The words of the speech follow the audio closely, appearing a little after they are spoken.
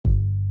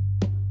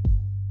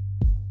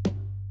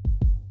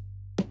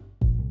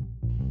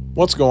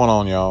What's going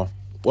on, y'all?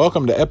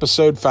 Welcome to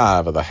episode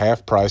 5 of the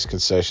Half Price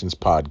Concessions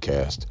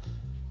podcast.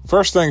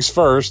 First things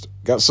first,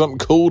 got something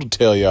cool to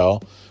tell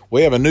y'all.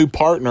 We have a new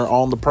partner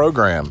on the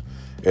program.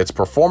 It's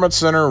Performance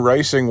Center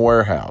Racing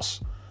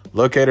Warehouse.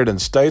 Located in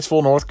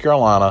Statesville, North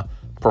Carolina,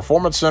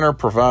 Performance Center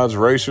provides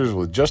racers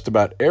with just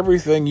about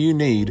everything you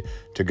need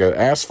to go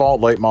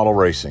asphalt late model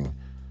racing.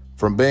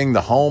 From being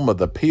the home of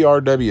the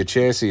PRW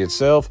chassis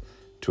itself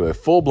to a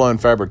full-blown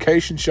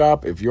fabrication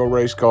shop if your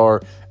race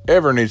car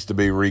ever needs to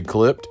be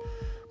reclipped,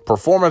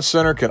 Performance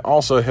Center can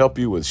also help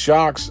you with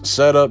shocks,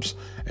 setups,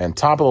 and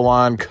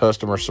top-of-the-line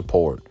customer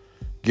support.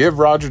 Give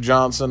Roger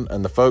Johnson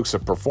and the folks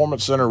at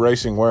Performance Center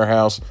Racing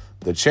Warehouse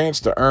the chance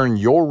to earn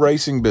your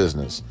racing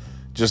business.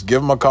 Just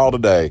give them a call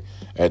today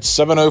at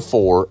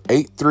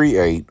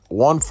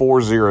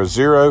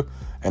 704-838-1400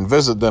 and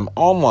visit them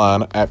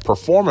online at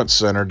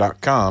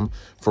performancecenter.com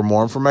for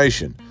more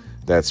information.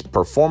 That's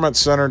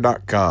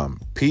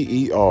performancecenter.com,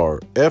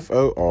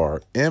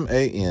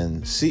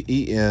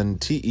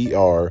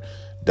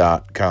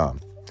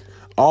 performancenter.com.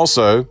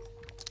 Also,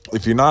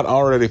 if you're not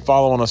already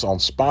following us on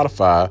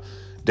Spotify,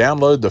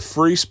 download the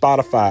free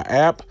Spotify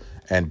app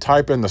and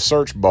type in the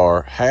search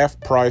bar Half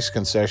Price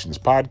Concessions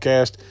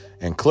Podcast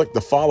and click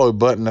the follow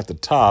button at the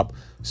top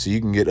so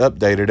you can get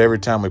updated every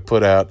time we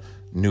put out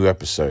new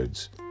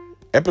episodes.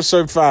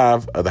 Episode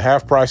 5 of the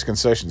Half Price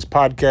Concessions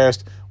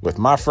Podcast with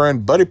my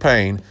friend Buddy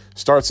Payne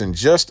starts in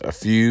just a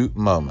few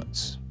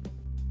moments.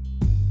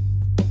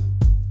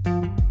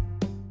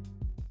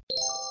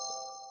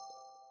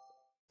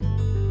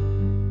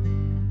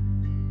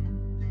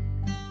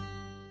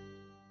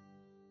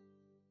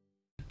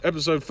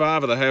 Episode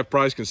 5 of the Half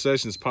Price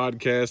Concessions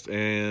Podcast,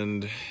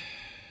 and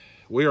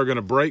we are going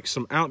to break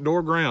some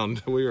outdoor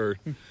ground.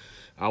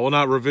 I will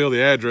not reveal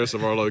the address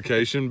of our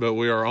location, but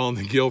we are on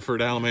the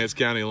Guilford-Alamance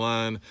County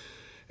line,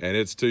 and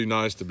it's too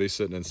nice to be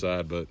sitting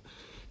inside. But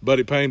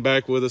Buddy Payne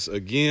back with us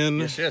again.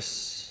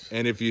 Yes.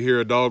 And if you hear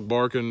a dog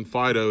barking,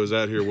 Fido is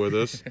out here with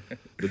us.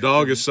 The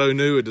dog is so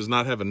new it does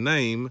not have a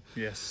name.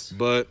 Yes.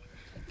 But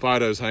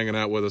Fido's hanging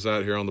out with us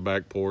out here on the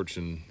back porch,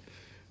 and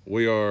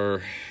we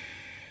are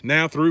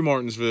now through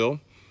Martinsville.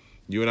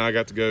 You and I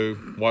got to go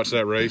watch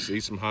that race,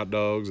 eat some hot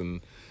dogs,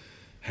 and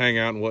hang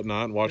out and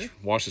whatnot, and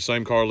watch the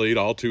same car lead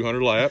all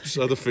 200 laps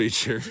of the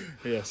feature.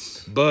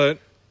 Yes. But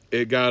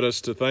it got us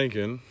to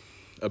thinking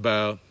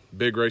about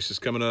big races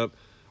coming up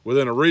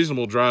within a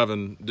reasonable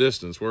driving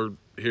distance. We're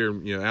here,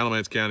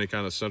 Alamance County,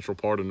 kind of central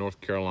part of North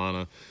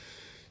Carolina.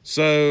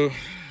 So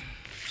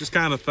just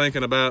kind of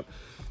thinking about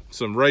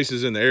some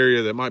races in the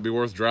area that might be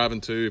worth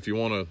driving to if you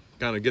want to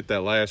kind of get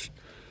that last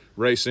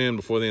race in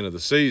before the end of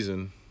the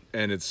season.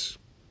 And it's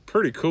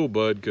pretty cool,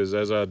 Bud, because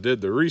as I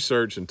did the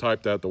research and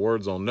typed out the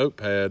words on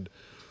Notepad,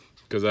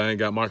 because I ain't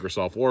got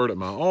Microsoft Word at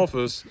my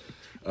office,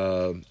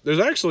 there's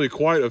actually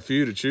quite a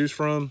few to choose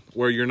from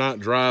where you're not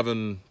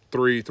driving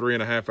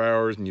 3.5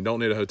 hours and you don't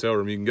need a hotel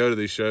room. You can go to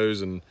these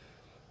shows and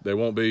they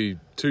won't be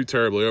too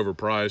terribly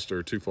overpriced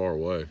or too far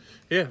away.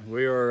 Yeah,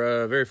 we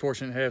are very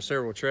fortunate to have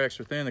several tracks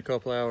within a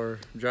couple-hour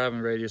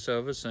driving radius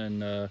of us,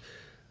 and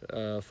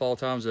fall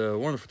time's a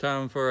wonderful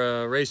time for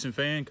a racing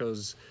fan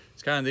because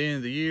it's kind of the end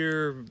of the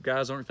year.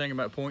 Guys aren't thinking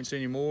about points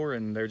anymore,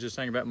 and they're just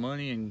thinking about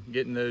money and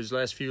getting those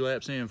last few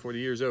laps in before the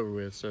year's over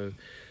with. So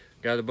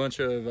got a bunch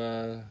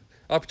of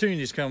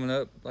opportunities coming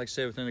up, like I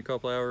said, within a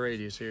couple-hour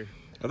radius here.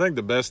 I think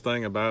the best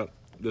thing about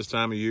this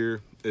time of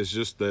year is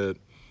just that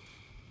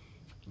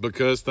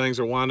because things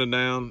are winding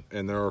down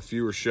and there are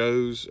fewer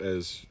shows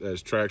as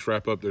tracks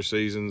wrap up their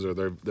seasons or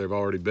they've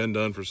already been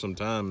done for some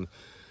time,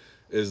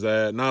 is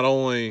that not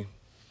only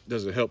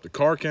does it help the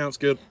car counts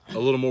get a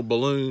little more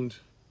ballooned,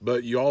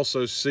 but you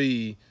also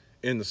see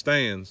in the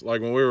stands,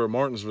 like when we were at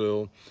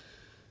Martinsville,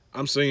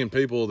 I'm seeing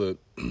people that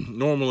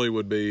normally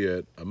would be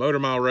at a motor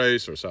mile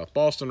race or a South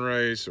Boston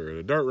race or at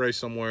a dirt race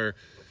somewhere.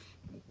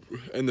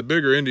 And the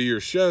bigger end of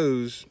your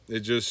shows,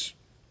 it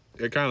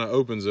kind of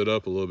opens it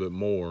up a little bit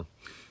more.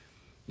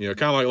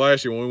 Kind of like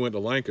last year when we went to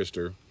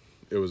Lancaster,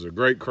 it was a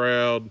great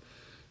crowd,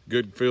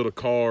 good field of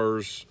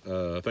cars.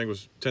 I think it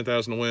was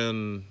 10,000 to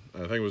win.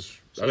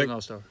 Southern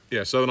All-Star.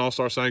 Yeah, Southern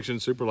All-Star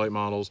sanctioned, super late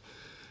models.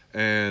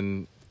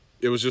 And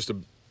it was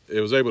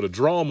able to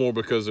draw more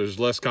because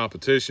there's less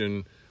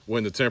competition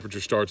when the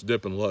temperature starts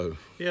dipping low.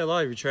 Yeah, a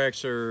lot of your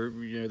tracks are,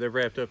 they've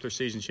wrapped up their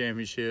season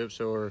championships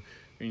or,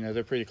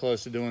 they're pretty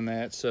close to doing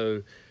that.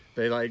 So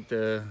they like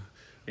to,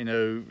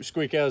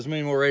 squeak out as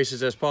many more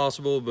races as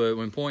possible. But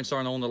when points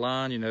aren't on the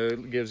line,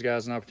 it gives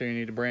guys an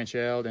opportunity to branch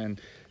out. And,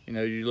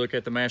 you look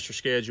at the master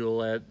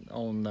schedule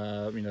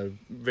on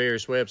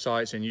various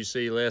websites and you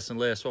see less and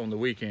less on the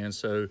weekends.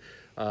 So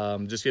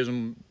just gives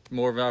them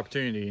more of an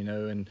opportunity,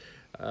 and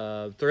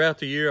throughout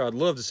the year, I'd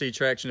love to see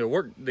tracks,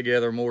 work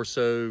together more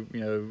so,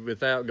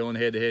 without going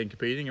head-to-head and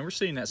competing. And we're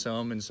seeing that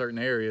some in certain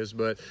areas.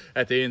 But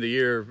at the end of the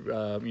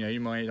year, you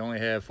might only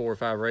have 4 or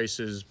 5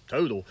 races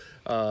total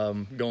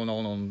going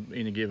on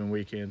any given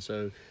weekend.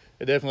 So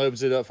it definitely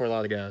opens it up for a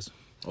lot of guys.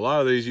 A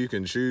lot of these you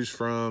can choose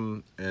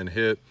from and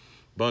hit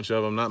a bunch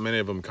of them. Not many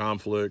of them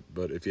conflict.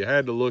 But if you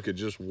had to look at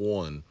just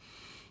one,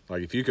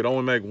 Like, if you could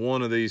only make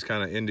one of these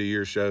kind of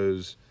end-of-year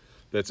shows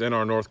that's in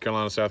our North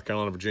Carolina, South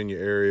Carolina, Virginia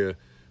area,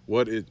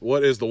 what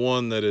is the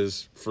one that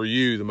is, for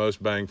you, the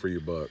most bang for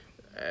your buck?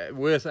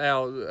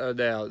 Without a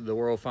doubt, the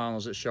World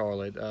Finals at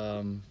Charlotte.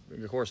 Of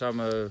course, I'm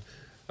a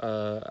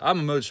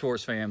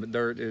motorsports fan, but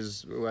dirt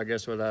is, I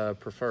guess, what I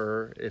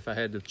prefer if I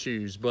had to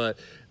choose. But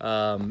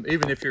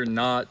even if you're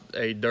not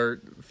a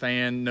dirt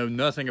fan, know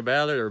nothing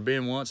about it, or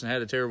been once and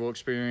had a terrible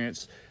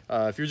experience,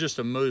 if you're just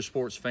a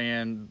motorsports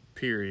fan,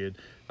 period,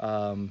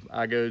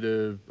 I've been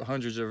to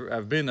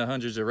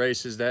hundreds of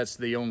races. That's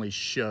the only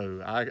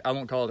show. I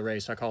won't call it a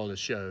race. I call it a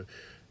show.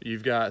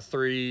 You've got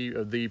 3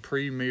 of the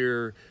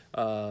premier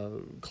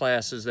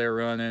classes they're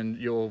running.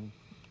 You'll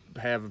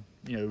have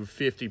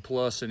 50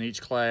 plus in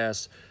each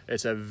class.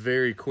 It's a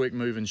very quick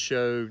moving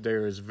show.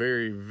 There is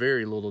very,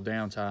 very little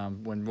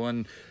downtime.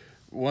 When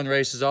one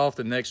race is off,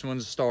 the next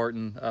one's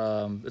starting.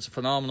 It's a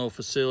phenomenal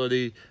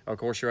facility. Of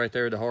course, you're right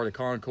there at the heart of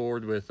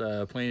Concord with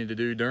plenty to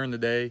do during the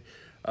day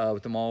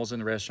with the malls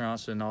and the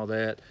restaurants and all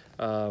that.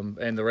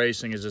 And the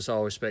racing is just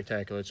always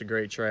spectacular. It's a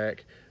great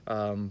track.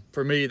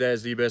 For me, that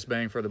is the best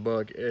bang for the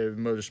buck in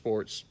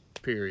motorsports,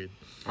 period.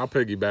 I'll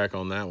piggyback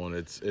on that one.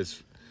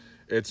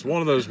 It's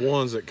one of those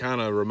ones that kind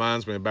of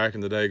reminds me of back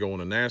in the day going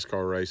to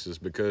NASCAR races,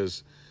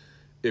 because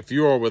if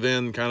you are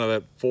within kind of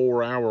that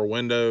 4-hour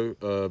window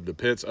of the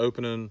pits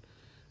opening,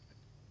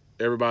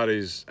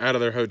 everybody's out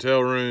of their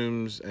hotel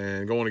rooms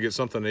and going to get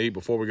something to eat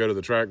before we go to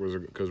the track,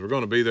 because we're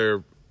going to be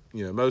there,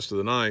 most of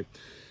the night.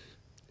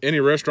 Any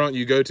restaurant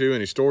you go to,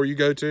 any store you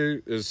go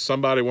to, is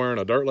somebody wearing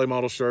a dirt late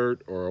model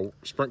shirt or a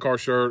sprint car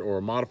shirt or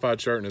a modified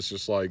shirt, and it's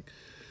just like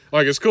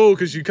it's cool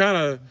because you kind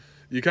of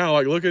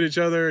like look at each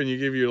other and you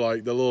give you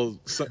like the little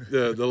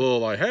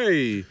like,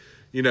 hey,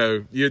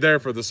 you're there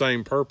for the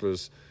same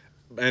purpose,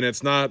 and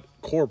it's not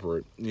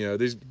corporate. A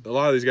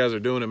lot of these guys are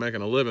doing it,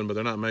 making a living, but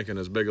they're not making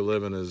as big a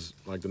living as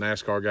like the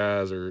NASCAR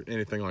guys or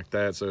anything like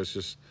that. So it's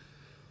just,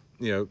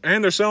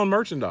 and they're selling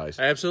merchandise.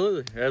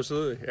 Absolutely.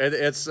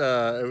 It's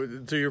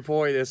to your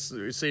point, it's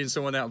seeing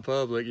someone out in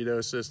public,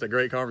 it's just a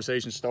great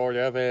conversation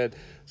starter. I've had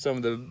some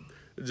of the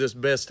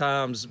just best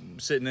times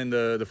sitting in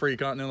the free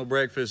continental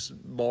breakfast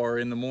bar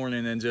in the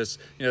morning, and just,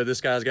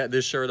 this guy's got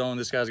this shirt on,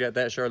 this guy's got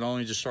that shirt on.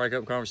 You just strike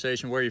up a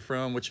conversation. Where are you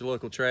from? What's your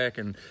local track?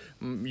 And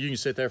you can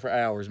sit there for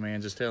hours,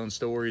 man, just telling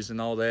stories and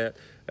all that.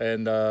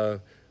 And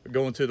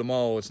going to the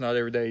mall, it's not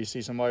every day you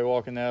see somebody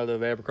walking out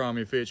of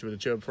Abercrombie & Fitch with a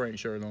Chubb Frank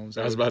shirt on.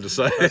 So I was about to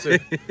say.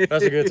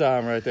 That's a good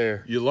time right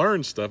there. You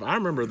learn stuff. I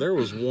remember there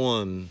was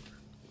one,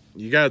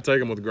 you got to take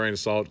them with a grain of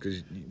salt,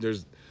 because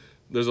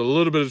there's a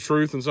little bit of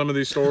truth in some of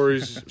these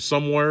stories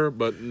somewhere,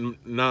 but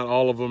not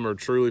all of them are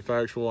truly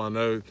factual. I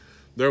know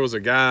there was a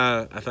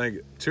guy, I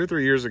think 2 or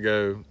 3 years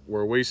ago,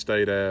 where we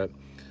stayed at,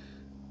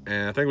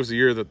 and I think it was the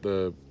year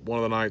that one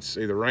of the nights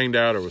either rained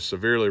out or was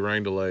severely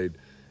rain delayed.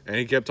 And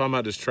he kept talking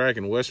about this track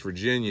in West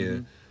Virginia.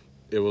 Mm-hmm.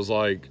 It was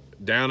like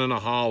down in a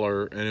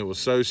holler, and it was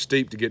so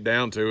steep to get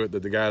down to it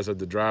that the guys had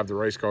to drive the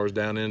race cars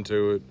down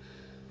into it.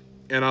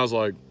 And I was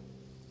like,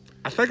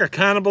 I think I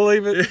kind of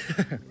believe it.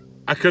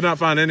 I could not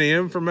find any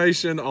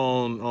information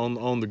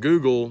on the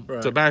Google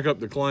to back up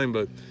the claim,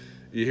 but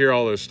you hear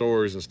all those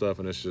stories and stuff,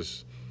 and it's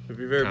just. If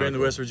you've ever been to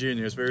West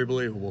Virginia, it's very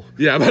believable.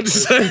 Yeah, I'm about to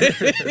say.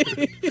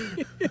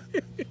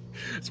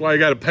 That's why you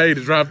got to pay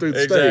to drive through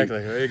the state.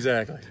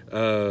 Exactly.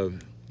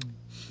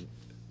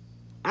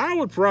 I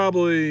would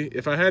probably,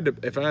 if I had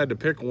to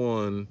pick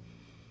one,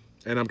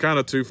 and I'm kind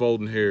of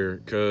twofold in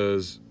here,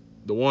 because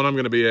the one I'm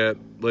going to be at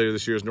later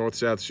this year is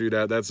North-South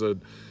Shootout. That's a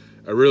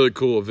really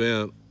cool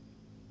event,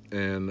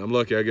 and I'm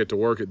lucky I get to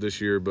work it this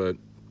year, but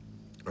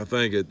I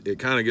think it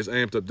kind of gets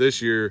amped up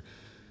this year,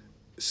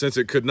 since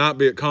it could not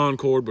be at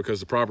Concord because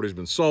the property's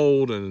been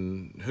sold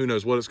and who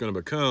knows what it's going to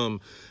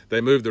become.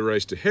 They moved the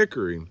race to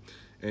Hickory,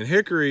 and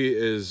Hickory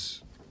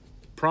is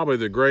probably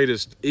the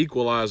greatest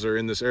equalizer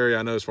in this area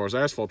I know as far as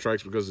asphalt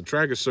tracks, because the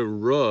track is so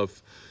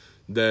rough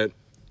that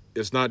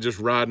it's not just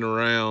riding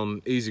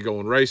around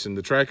easygoing racing.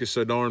 The track is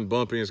so darn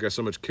bumpy, and it's got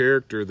so much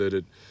character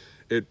that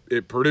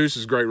it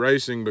produces great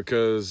racing,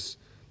 because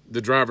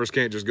the drivers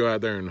can't just go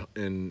out there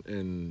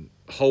and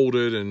hold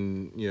it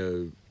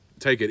and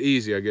take it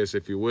easy, I guess,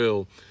 if you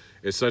will.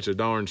 It's such a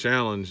darn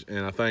challenge.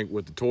 And I think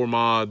with the tour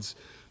mods,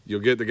 you'll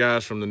get the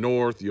guys from the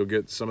north, you'll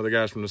get some of the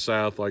guys from the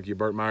south, like your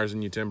Burt Myers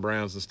and your Tim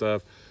Browns and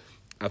stuff.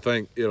 I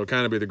think it'll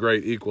kind of be the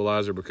great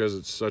equalizer, because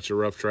it's such a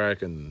rough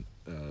track, and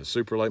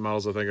super late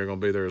models I think are going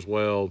to be there as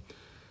well.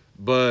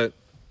 But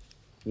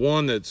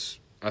one that's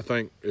I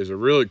think is a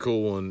really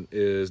cool one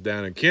is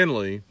down in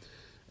Kenley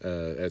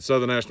at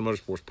Southern National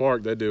Motorsports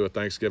Park. They do a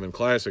Thanksgiving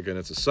Classic, and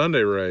it's a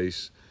Sunday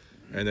race,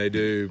 and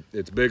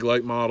it's big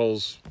late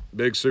models,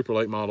 big super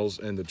late models,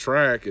 and the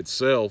track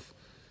itself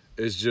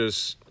is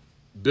just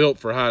built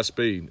for high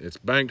speed. It's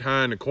banked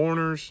high in the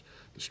corners.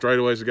 The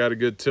straightaways have got a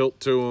good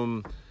tilt to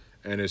them.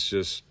 And it's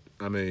just,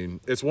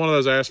 it's one of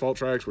those asphalt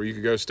tracks where you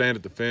could go stand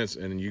at the fence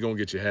and you're going to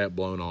get your hat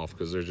blown off,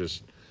 because they're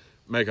just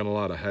making a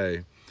lot of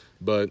hay.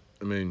 But,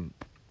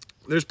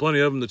 there's plenty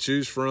of them to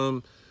choose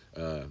from.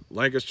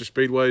 Lancaster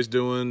Speedway's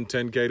doing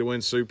 10K to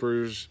win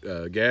supers.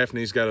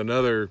 Gaffney's got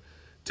another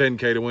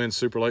 10K to Win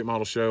Super Late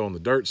Model Show on the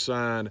dirt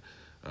side.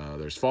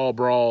 There's Fall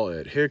Brawl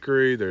at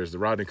Hickory. There's the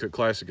Rodney Cook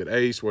Classic at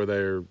Ace, where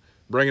they're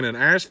bringing in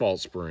asphalt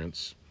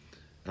sprints.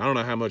 I don't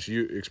know how much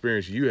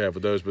experience you have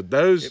with those, but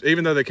those,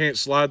 even though they can't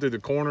slide through the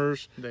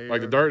corners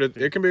like the dirt,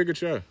 it can be a good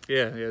show.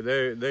 Yeah,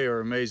 they are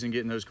amazing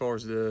getting those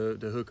cars to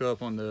hook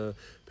up on the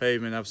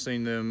pavement. I've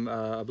seen them,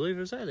 I believe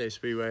it was at Ace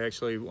Speedway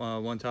actually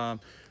one time.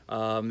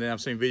 Then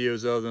I've seen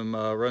videos of them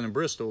running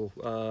Bristol.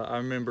 I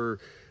remember,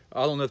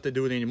 I don't know if they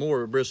do it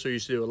anymore, but Bristol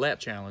used to do a lap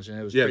challenge, and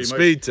it was pretty much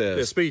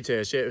the speed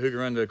test. Yeah, who can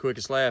run the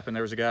quickest lap, and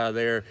there was a guy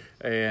there,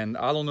 and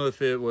I don't know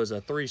if it was a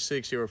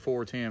 360 or a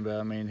 410, but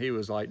I mean he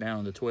was like down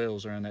in the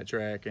 12s around that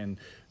track, and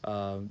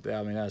I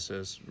mean that's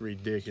just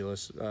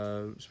ridiculous,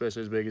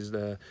 especially as big as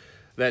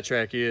that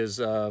track is.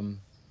 The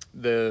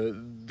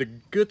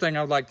good thing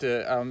I would like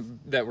to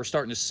that we're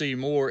starting to see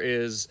more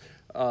is.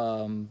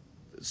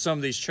 Some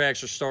of these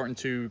tracks are starting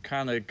to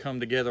kind of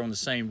come together on the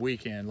same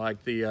weekend,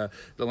 like the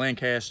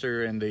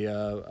Lancaster and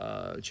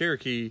the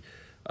Cherokee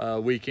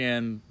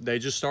weekend. They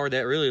just started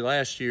that really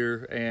last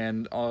year,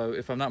 and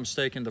if I'm not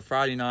mistaken, the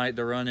Friday night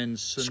they're running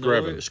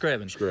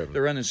Screven.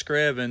 They're running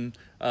Screven,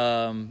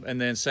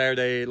 and then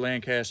Saturday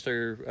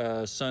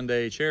Lancaster,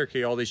 Sunday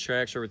Cherokee. All these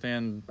tracks are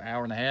within an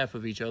hour and a half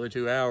of each other,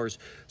 2 hours.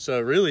 So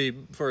really,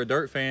 for a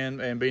dirt fan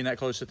and being that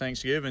close to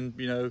Thanksgiving,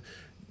 you know.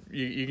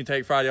 You can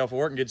take Friday off of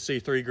work and get to see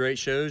 3 great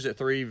shows at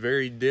 3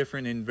 very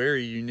different and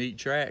very unique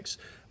tracks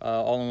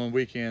all in one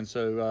weekend.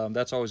 So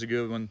that's always a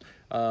good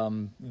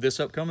one.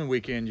 This upcoming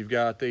weekend, you've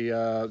got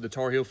the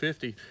Tar Heel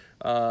 50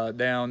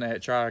 down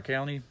at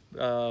Tri-County,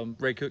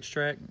 Ray Cook's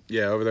track.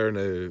 Yeah, over there in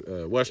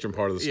the western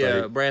part of the state.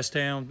 Yeah,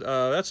 Brasstown.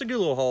 That's a good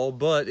little haul,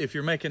 but if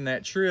you're making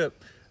that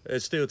trip,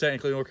 it's still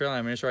technically North Carolina.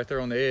 I mean, it's right there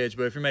on the edge.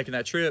 But if you're making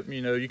that trip,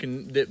 you know, you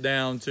can dip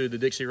down to the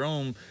Dixie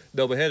Rome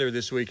doubleheader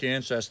this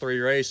weekend. So that's 3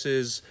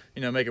 races.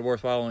 You know, make it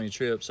worthwhile on your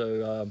trip.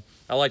 So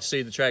I like to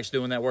see the tracks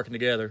doing that, working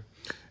together.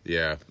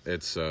 Yeah,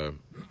 it's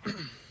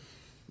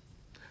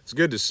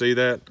good to see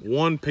that.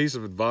 One piece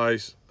of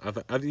advice,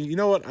 you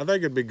know what? I think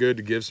it'd be good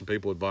to give some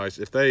people advice.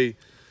 If they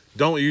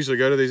don't usually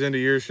go to these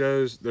end-of-year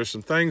shows, there's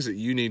some things that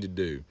you need to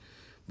do.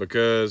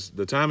 Because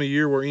the time of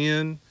year we're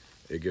in,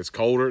 it gets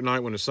colder at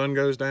night when the sun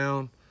goes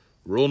down.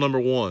 Rule number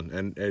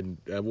 1, and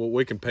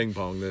we can ping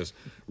pong this.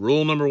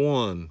 Rule number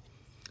 1: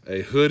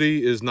 a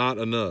hoodie is not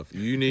enough.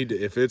 You need to,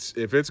 if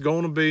it's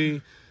going to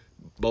be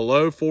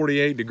below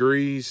 48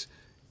 degrees.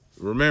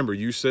 Remember,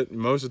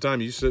 most of the time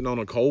you're sitting on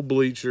a cold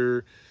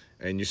bleacher,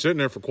 and you're sitting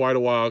there for quite a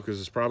while because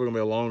it's probably going to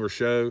be a longer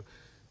show.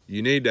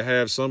 You need to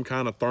have some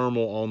kind of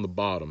thermal on the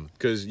bottom,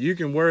 because you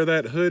can wear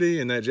that hoodie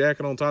and that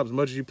jacket on top as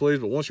much as you please,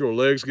 but once your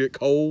legs get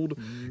cold,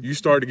 you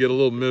start to get a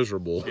little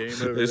miserable.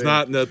 It's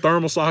not, the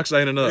thermal socks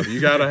ain't enough.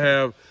 You got to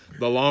have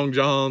the long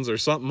johns or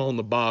something on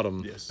the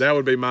bottom. Yes. That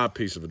would be my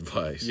piece of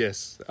advice.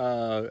 Yes,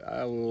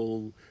 I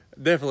will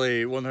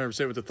definitely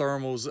 100% with the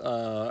thermals.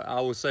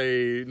 I would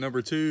say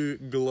number 2,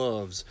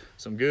 gloves.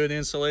 Some good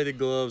insulated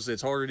gloves.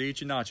 It's harder to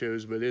eat your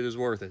nachos, but it is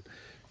worth it.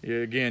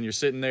 Again, you're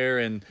sitting there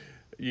and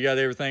you got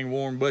everything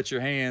warm but your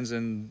hands,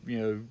 and you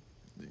know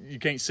you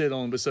can't sit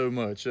on but so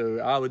much. So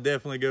I would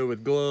definitely go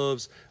with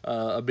gloves,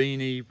 a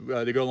beanie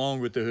to go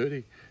along with the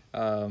hoodie.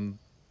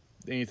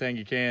 Anything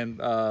you can.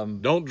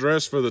 Don't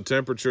dress for the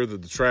temperature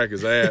that the track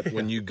is at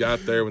when you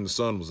got there when the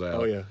sun was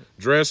out. Oh yeah.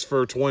 Dress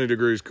for 20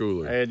 degrees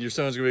cooler. And your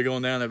sun's gonna be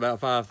going down at about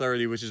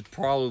 5:30, which is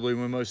probably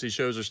when most of these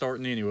shows are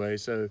starting anyway.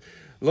 So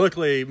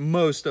luckily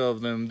most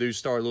of them do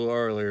start a little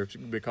earlier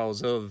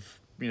because of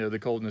the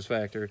coldness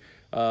factor.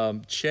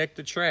 Check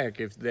the track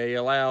if they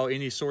allow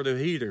any sort of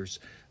heaters.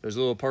 There's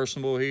little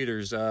personable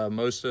heaters.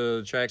 Most of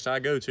the tracks I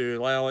go to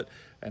allow it,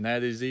 and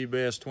that is the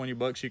best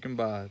 $20 you can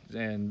buy.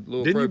 And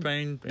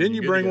propane. Didn't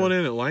you bring one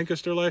in at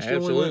Lancaster last year?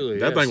 Absolutely.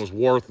 That thing was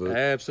worth it.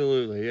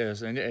 Absolutely,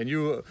 yes. And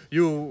you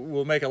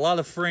will make a lot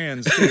of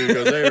friends too,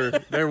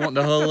 because they're wanting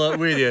to huddle up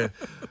with you.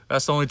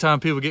 That's the only time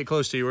people get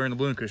close to you wearing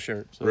the Blunkers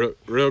shirt. So.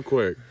 Real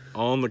quick,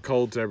 on the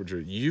cold temperature,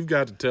 you've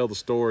got to tell the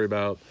story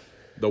about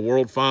the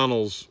World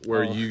Finals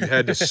where you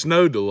had the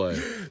snow delay.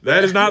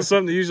 That is not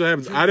something that usually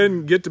happens. I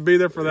didn't get to be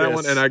there for that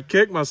one, and I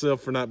kicked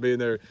myself for not being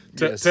there.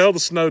 Tell the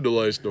snow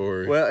delay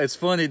story. Well, it's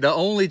funny. The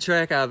only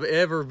track I've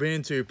ever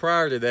been to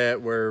prior to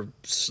that where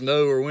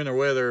snow or winter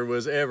weather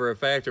was ever a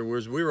factor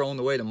was we were on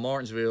the way to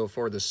Martinsville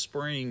for the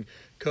Spring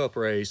Cup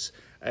race,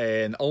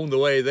 and on the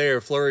way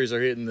there, flurries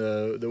are hitting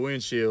the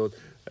windshield,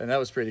 and that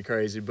was pretty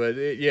crazy. But,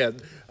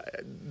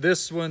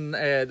 this one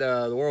at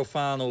the World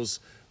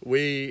Finals,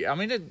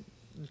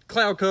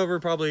 cloud cover,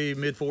 probably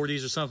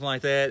mid-40s or something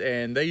like that,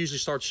 and they usually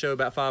start the show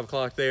about 5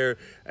 o'clock there.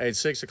 At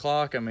 6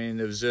 o'clock, it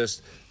was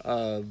just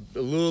a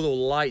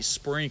little light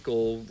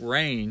sprinkle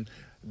rain.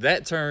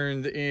 That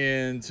turned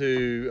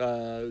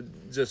into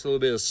just a little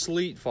bit of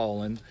sleet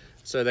falling.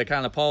 So they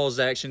kind of paused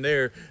action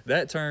there.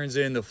 That turns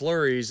into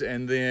flurries,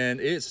 and then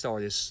it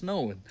started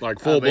snowing. Like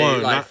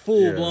full-blown. Like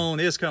full-blown,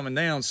 it's coming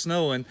down,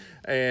 snowing,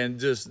 and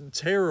just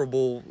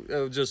terrible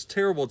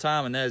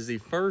time. And that is the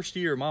first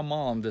year my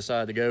mom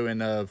decided to go,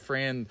 and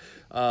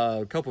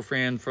a couple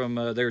friend from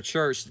their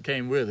church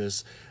came with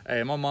us.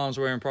 And my mom's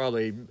wearing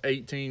probably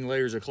 18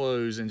 layers of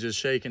clothes and just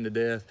shaking to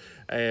death.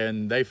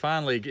 And they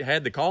finally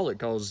had to call it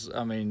because,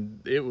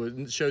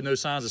 it showed no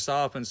signs of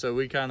stopping. So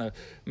we kind of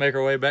make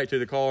our way back to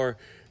the car.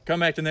 Come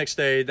back the next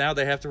day. Now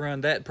they have to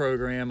run that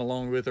program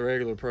along with the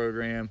regular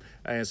program.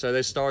 And so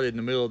they started in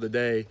the middle of the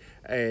day,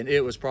 and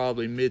it was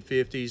probably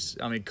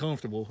mid-50s.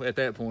 Comfortable at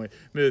that point.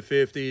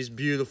 Mid-50s,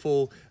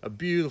 a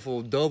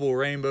beautiful double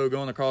rainbow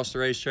going across the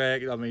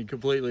racetrack.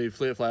 Completely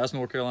flip-flop. That's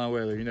North Carolina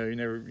weather. You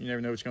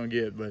never know what you're going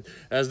to get. But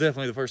that's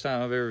definitely the first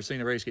time I've ever seen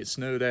a race get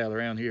snowed out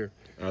around here.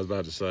 I was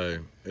about to say,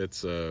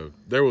 it's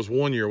there was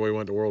one year we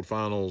went to World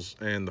Finals,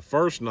 and the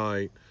first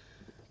night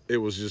it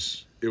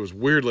was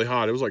weirdly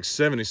hot. It was like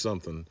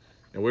 70-something,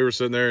 and we were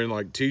sitting there in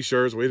like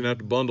T-shirts. We didn't have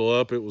to bundle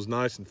up. It was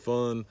nice and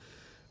fun.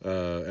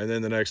 And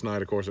then the next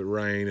night, of course, it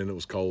rained and it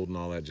was cold and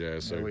all that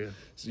jazz. So,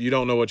 so you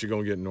don't know what you're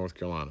going to get in North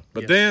Carolina.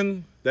 But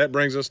then that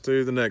brings us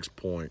to the next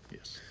point.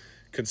 Yes.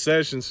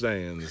 Concession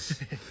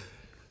stands.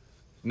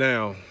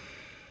 Now,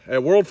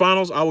 at World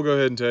Finals, I will go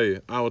ahead and tell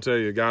you. I will tell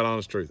you, God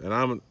honest truth. And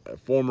I'm a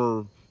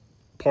former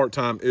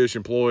part-time-ish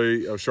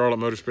employee of Charlotte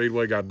Motor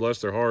Speedway. God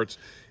bless their hearts.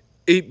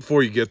 Eat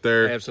before you get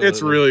there. Absolutely.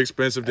 It's really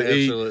expensive to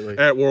eat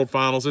at World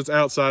Finals. It's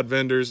outside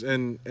vendors,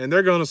 and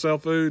they're going to sell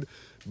food,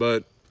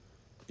 but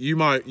you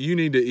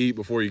need to eat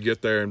before you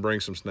get there and bring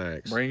some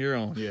snacks. Bring your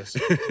own, yes.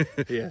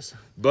 Yes.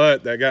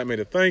 But that got me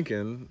to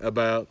thinking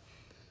about,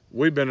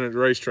 we've been at the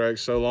racetrack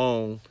so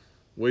long,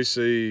 we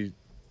see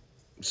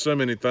so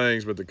many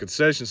things, but the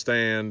concession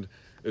stand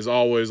is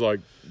always like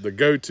the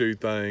go-to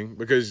thing,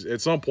 because at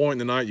some point in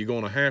the night you're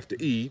going to have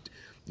to eat.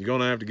 You're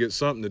going to have to get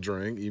something to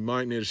drink. You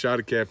might need a shot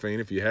of caffeine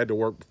if you had to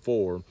work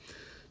before.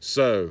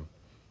 So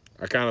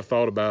I kind of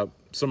thought about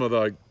some of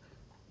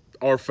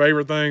our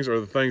favorite things, or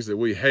the things that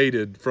we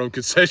hated from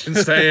concession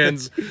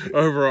stands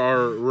over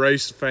our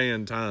race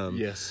fan time.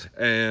 Yes.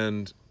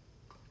 And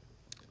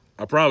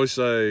I'll probably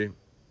say,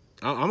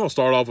 I'm going to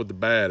start off with the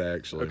bad,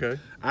 actually. Okay.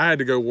 I had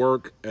to go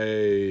work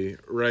a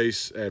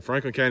race at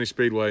Franklin County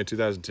Speedway in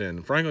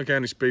 2010. Franklin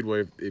County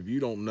Speedway, if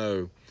you don't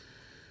know,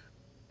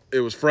 it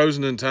was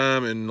frozen in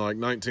time in like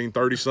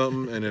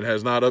 1930-something, and it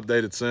has not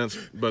updated since,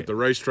 but the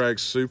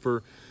racetrack's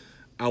super.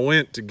 I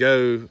went to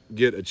go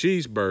get a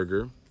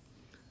cheeseburger,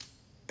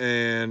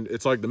 and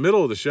it's like the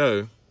middle of the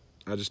show.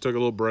 I just took a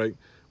little break.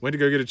 Went to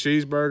go get a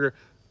cheeseburger.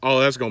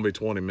 Oh, that's going to be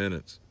 20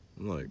 minutes.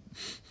 I'm like,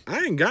 I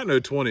ain't got no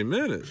 20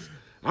 minutes.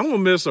 I'm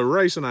going to miss a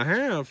race and a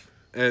half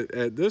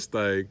at this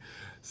thing.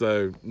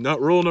 So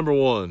rule number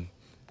one,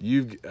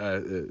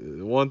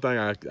 one thing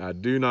I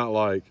do not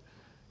like,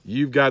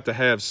 you've got to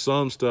have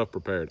some stuff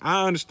prepared.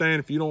 I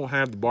understand if you don't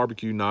have the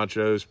barbecue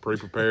nachos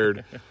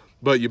pre-prepared,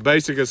 but your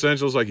basic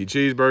essentials like your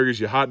cheeseburgers,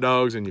 your hot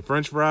dogs, and your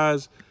French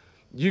fries,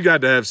 you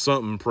got to have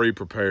something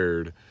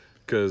pre-prepared,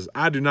 because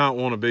I do not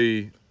want to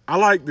be – I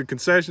like the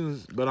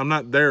concessions, but I'm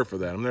not there for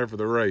that. I'm there for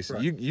the race.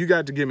 Right. You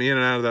got to get me in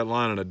and out of that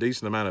line in a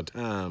decent amount of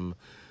time.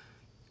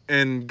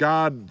 And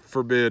God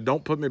forbid,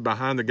 don't put me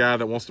behind the guy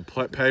that wants to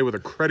pay with a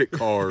credit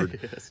card.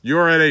 Yes.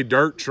 You're at a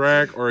dirt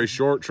track or a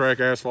short track,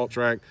 asphalt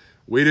track.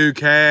 We do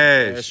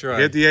cash. That's right.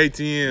 Hit the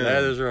ATM.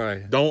 That is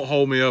right. Don't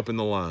hold me up in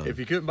the line. If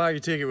you couldn't buy your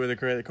ticket with a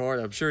credit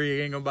card, I'm sure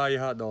you ain't going to buy your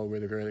hot dog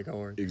with a credit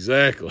card.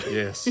 Exactly.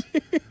 Yes.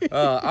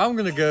 I'm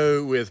going to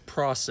go with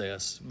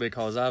process,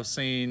 because I've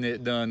seen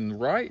it done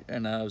right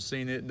and I've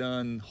seen it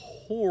done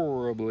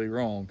horribly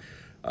wrong.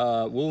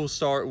 We'll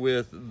start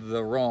with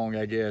the wrong,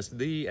 I guess.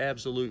 The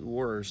absolute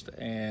worst.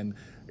 And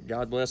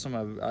God bless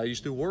them. I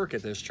used to work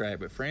at this track,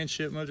 but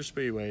Friendship Motor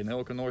Speedway in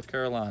Elko, North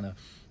Carolina.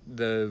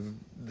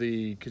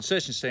 The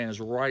concession stand is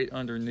right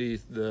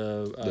underneath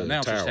the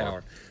announcer's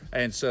tower.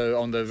 And so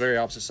on the very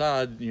opposite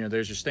side,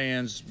 there's your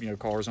stands,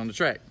 cars on the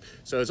track.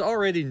 So it's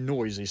already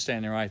noisy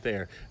standing right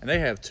there. And they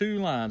have two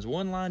lines.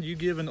 One line, you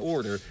give an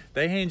order.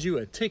 They hand you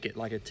a ticket,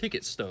 like a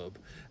ticket stub.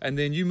 And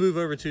then you move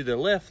over to the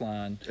left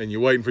line. And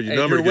you're waiting for your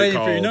number to get called.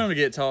 You're waiting for your number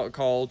to get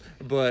called.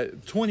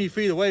 But 20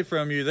 feet away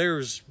from you,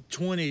 there's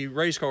 20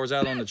 race cars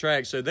out on the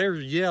track. So they're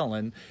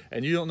yelling.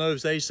 And you don't know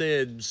if they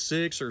said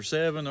 6 or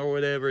 7 or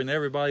whatever. And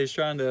everybody's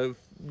trying to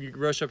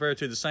rush up there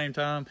to the same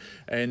time.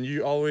 And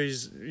you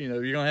always, you're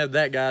going to have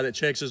that guy that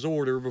checks his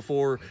order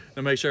before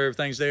to make sure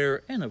everything's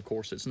there. And, of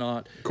course, it's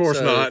not. Of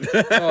course not.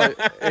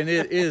 And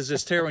it is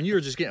just terrible. And you're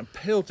just getting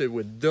pelted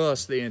with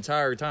dust the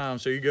entire time.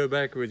 So you go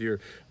back with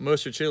your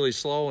mustard, chili,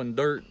 slaw, and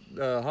dirt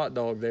hot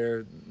dog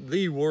there.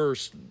 The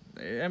worst.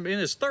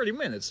 It's 30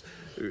 minutes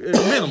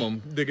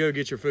minimum to go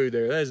get your food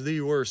there. That's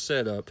the worst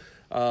setup.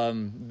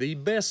 The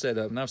best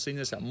setup, and I've seen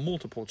this at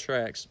multiple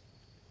tracks,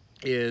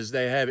 is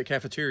they have it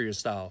cafeteria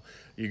style.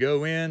 You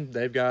go in,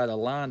 they've got a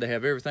line, they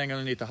have everything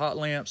underneath the hot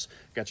lamps,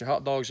 got your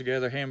hot dogs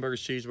together,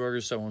 hamburgers,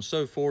 cheeseburgers, so on and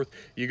so forth.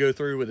 You go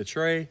through with a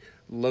tray,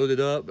 load it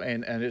up,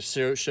 and it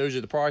shows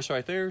you the price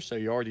right there, so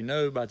you already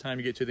know by the time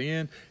you get to the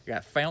end. You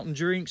got fountain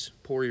drinks,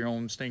 pour your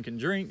own stinking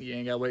drink. You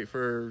ain't got to wait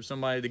for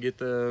somebody to get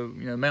the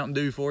Mountain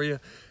Dew for you.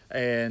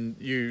 And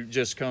you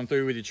just come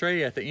through with your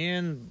tray at the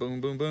end,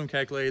 boom, boom, boom,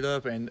 calculate it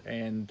up,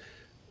 and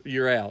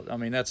you're out. I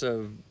mean, that's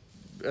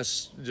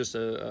just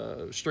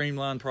a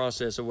streamlined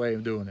process, a way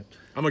of doing it.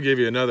 I'm going to give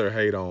you another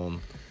hate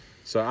on.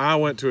 So I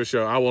went to a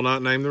show. I will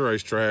not name the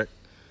racetrack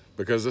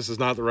because this is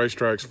not the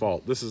racetrack's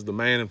fault. This is the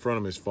man in front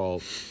of me's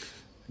fault.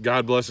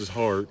 God bless his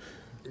heart,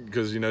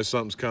 because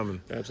something's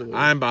coming. Absolutely.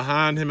 I'm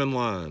behind him in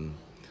line.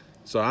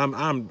 So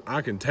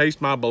I can taste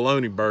my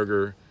bologna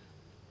burger.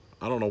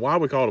 I don't know why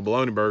we call it a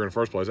bologna burger in the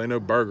first place. Ain't no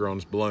burger on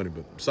this bologna,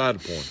 but beside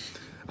the point.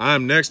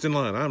 I'm next in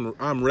line.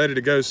 I'm ready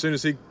to go. As soon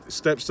as he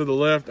steps to the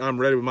left, I'm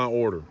ready with my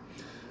order.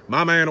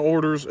 My man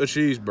orders a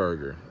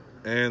cheeseburger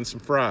and some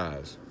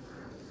fries.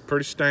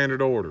 Pretty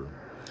standard order.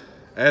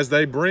 As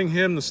they bring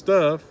him the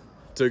stuff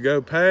to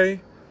go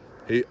pay,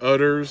 he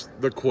utters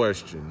the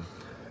question,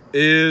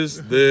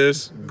 "Is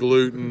this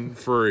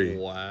gluten-free?"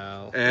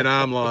 Wow. And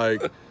I'm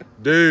like,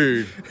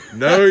 dude,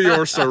 know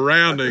your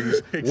surroundings.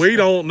 Exactly. We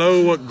don't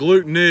know what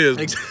gluten is.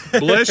 Exactly.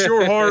 Bless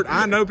your heart.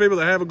 I know people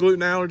that have a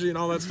gluten allergy and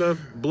all that stuff.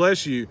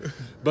 Bless you.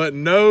 But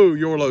know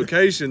your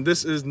location.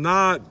 This is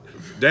not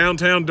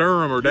downtown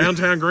Durham or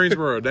downtown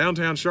Greensboro,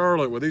 downtown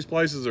Charlotte, where these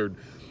places are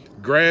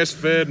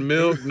grass-fed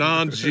milk,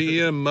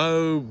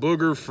 non-GMO,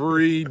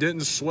 booger-free,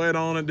 didn't sweat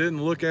on it,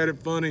 didn't look at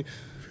it funny.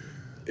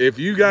 If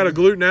you got a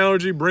gluten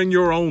allergy, bring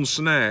your own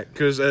snack,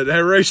 because at that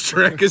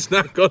racetrack it's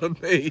not going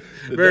to be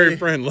very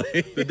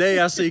friendly. The day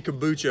I see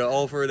kombucha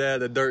offered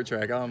at a dirt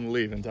track, I'm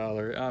leaving,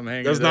 Tyler. I'm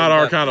hanging. That's not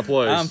our kind of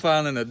place. I'm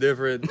finding a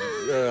different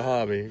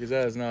hobby, because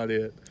that is not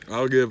it.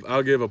 I'll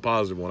give a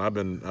positive one. I've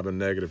been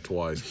negative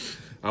twice.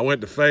 I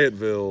went to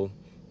Fayetteville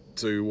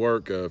to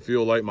work a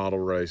fuel late model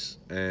race,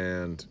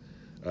 and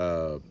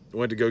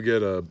went to go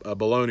get a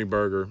bologna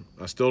burger.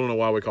 I still don't know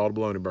why we call it a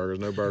bologna burger. There's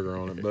no burger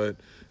on it, but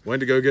went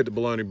to go get the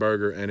bologna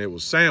burger, and it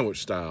was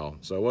sandwich style.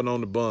 So it wasn't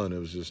on the bun. It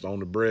was just on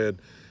the bread.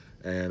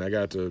 And I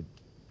got to,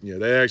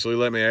 they actually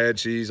let me add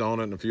cheese on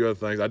it and a few other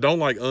things. I don't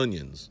like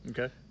onions.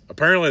 Okay.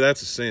 Apparently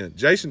that's a sin.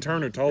 Jason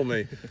Turner told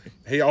me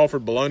he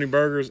offered bologna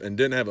burgers and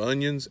didn't have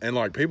onions,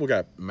 and people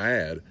got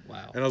mad.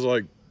 Wow. And I was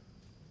like,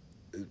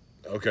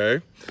 okay.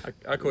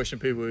 I question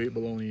people who eat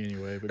bologna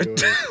anyway, but go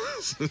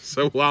ahead.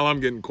 So while I'm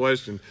getting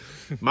questioned,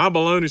 my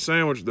bologna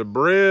sandwich, the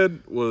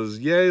bread was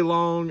yay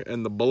long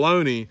and the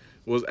bologna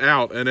was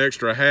out an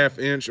extra half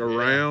inch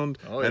around.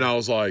 Yeah. Oh, yeah. And I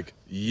was like,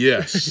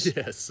 yes,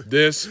 yes,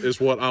 this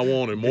is what I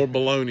wanted. More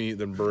bologna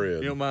than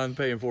bread. You don't mind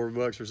paying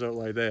 $4 for something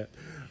like that.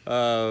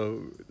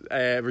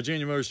 At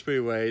Virginia Motor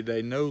Speedway,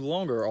 they no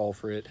longer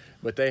offer it,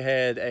 but they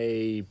had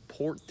a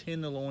pork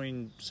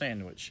tenderloin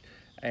sandwich.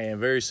 And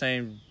very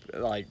same,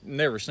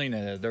 never seen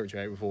that at a dirt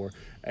track before.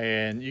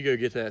 And you go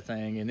get that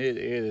thing, and it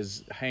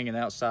is hanging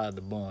outside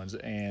the buns.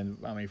 And,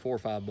 $4 or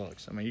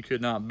 $5. You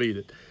could not beat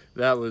it.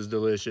 That was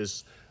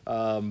delicious.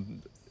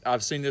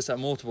 I've seen this at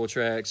multiple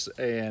tracks,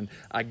 and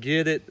I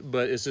get it,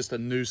 but it's just a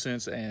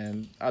nuisance,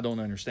 and I don't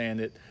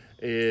understand it,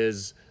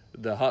 is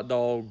the hot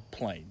dog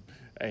plane.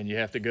 And you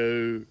have to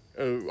go,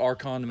 our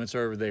condiments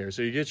are over there.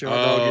 So you get your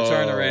hot dog, you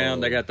turn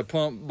around, they got the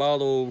pump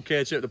bottle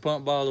ketchup, the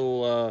pump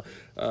bottle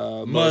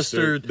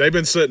mustard. They've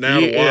been sitting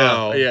out a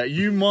while. Yeah,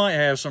 you might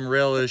have some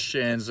relish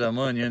and some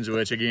onions,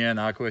 which, again,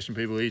 I question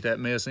people who eat that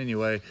mess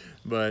anyway.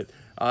 But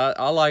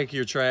I like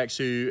your tracks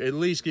who at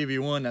least give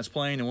you one that's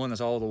plain and one that's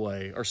all the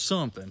way, or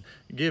something.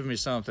 Give me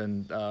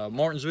something.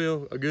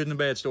 Martinsville, a good and a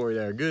bad story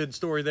there. Good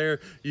story there.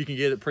 You can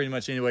get it pretty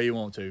much any way you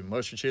want to.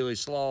 Mustard, chili,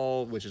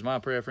 slaw, which is my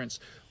preference.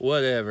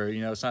 Whatever.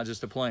 It's not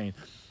just a plain.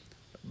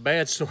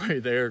 Bad story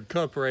there.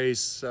 Cup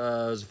race. It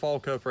was a fall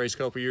cup race a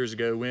couple years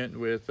ago. Went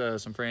with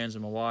some friends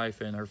and my wife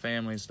and her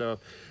family and stuff.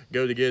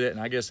 Go to get it, and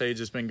I guess they'd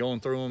just been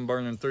going through them,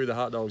 burning through the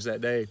hot dogs that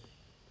day.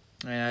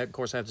 And I, of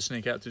course, have to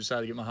sneak out to the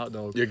side to get my hot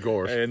dog. Yeah, of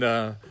course. And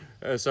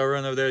so I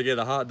run over there to get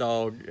a hot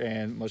dog,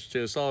 and mustard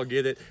chili sauce,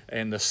 get it,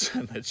 and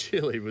the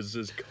chili was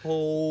just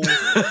cold.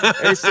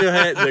 It still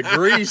had the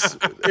grease.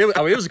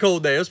 It was a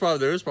cold day. There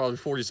was probably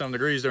 40-something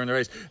degrees during the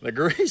race. The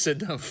grease had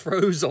done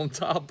froze on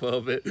top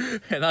of it,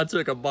 and I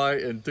took a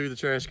bite, and through the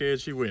trash can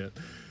she went.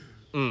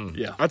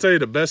 Yeah. I'll tell you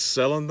the best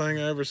selling thing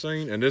I ever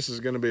seen, and this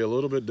is going to be a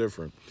little bit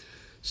different.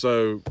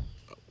 So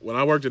when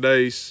I worked at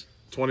Ace,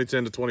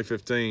 2010 to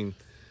 2015,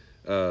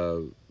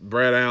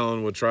 Brad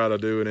Allen would try to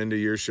do an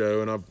end-of-year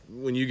show, and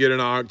when you get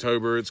into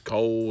October, it's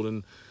cold,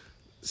 and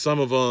some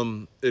of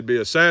them, it'd be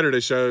a Saturday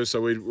show,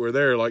 so we're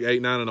there like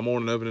 8, 9 in the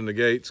morning opening the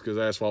gates because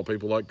asphalt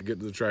people like to get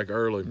to the track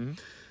early. Mm-hmm.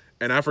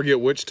 And I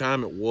forget which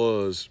time it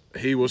was.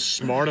 He was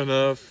smart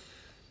enough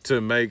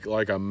to make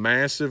like a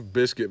massive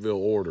Biscuitville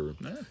order,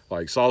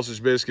 like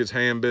sausage biscuits,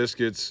 ham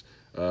biscuits,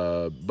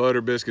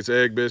 butter biscuits,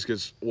 egg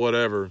biscuits,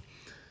 whatever.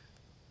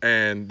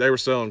 And they were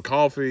selling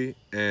coffee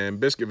and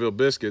Biscuitville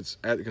biscuits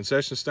at the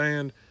concession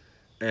stand,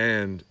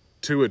 and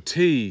to a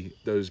T,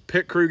 those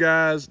pit crew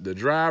guys, the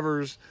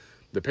drivers,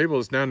 the people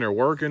that's down there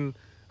working,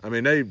 I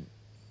mean, they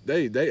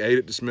ate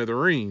it to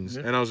smithereens.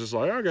 Yeah. And I was just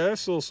like, okay,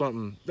 that's a little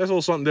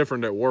something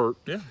different at work.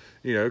 Yeah.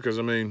 You know, because,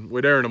 I mean,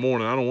 we're there in the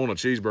morning. I don't want a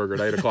cheeseburger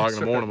at 8 o'clock in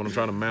the morning when I'm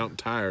trying to mount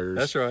tires.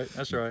 That's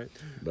right.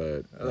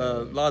 But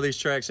a lot of these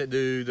tracks that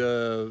do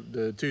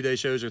the 2-day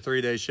shows or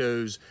 3-day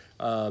shows,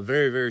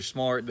 very, very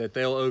smart that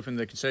they'll open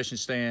the concession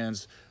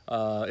stands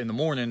in the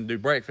morning and do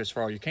breakfast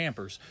for all your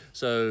campers.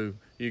 So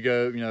you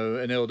go, you know,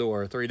 an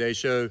Eldor, a 3-day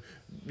show,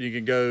 you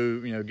can go,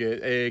 you know,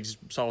 get eggs,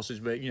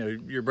 sausage, but, you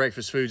know, your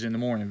breakfast foods in the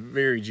morning.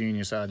 Very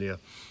genius idea.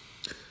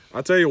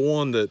 I'll tell you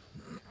one that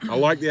I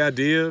like the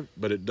idea,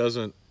 but it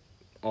doesn't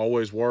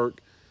always work.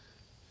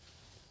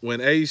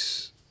 When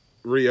Ace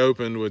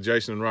reopened with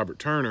Jason and Robert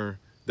Turner,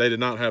 they did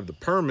not have the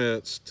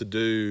permits to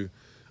do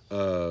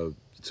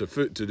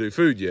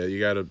food yet. You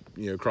got to,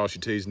 you know, cross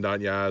your T's and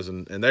dot your I's,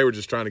 and they were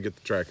just trying to get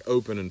the track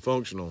open and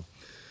functional.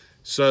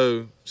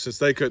 So since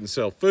they couldn't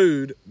sell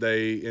food,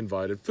 they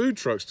invited food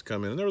trucks to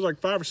come in, and there was like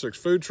 5 or 6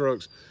 food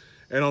trucks.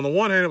 And on the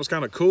one hand, it was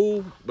kind of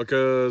cool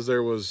because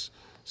there was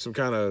some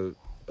kind of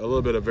a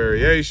little bit of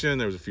variation.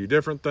 There was a few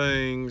different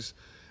things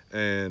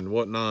and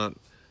whatnot.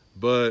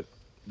 But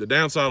the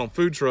downside on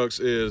food trucks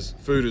is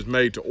food is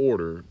made to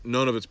order.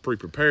 None of it's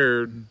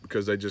pre-prepared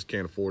because they just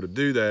can't afford to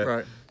do that.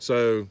 Right.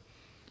 So,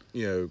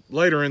 you know,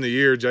 later in the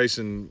year,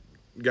 Jason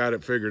got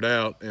it figured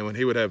out, and when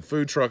he would have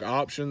food truck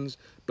options,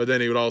 but then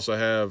he would also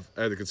have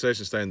at the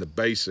concession stand the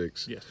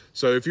basics. Yes.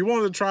 So if you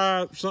wanted to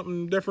try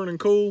something different and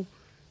cool,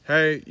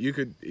 hey, you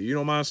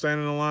don't mind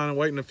standing in line and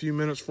waiting a few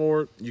minutes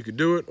for it, you could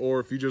do it. Or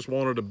if you just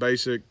wanted a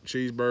basic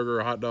cheeseburger,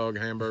 a hot dog,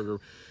 a hamburger,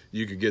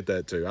 you could get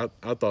that too.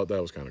 I thought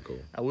that was kind of cool.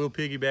 I will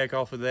piggyback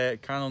off of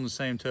that, kind of on the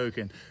same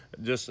token.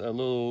 Just a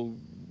little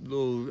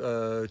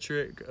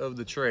trick of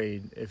the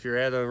trade. If you're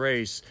at a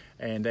race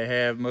and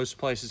most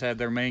places have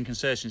their main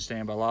concession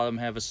stand, but a lot of them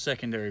have a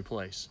secondary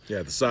place.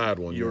 Yeah, the side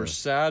one. Your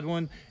side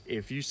one,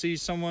 if you see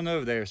someone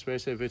over there,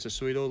 especially if it's a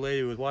sweet old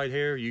lady with white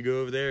hair, you go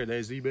over there.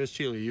 That's the best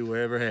chili you will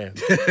ever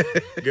have.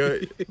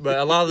 Good. But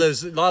a lot of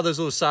those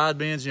little side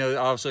bins, you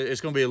know, obviously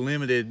it's going to be a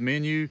limited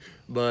menu,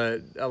 but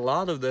a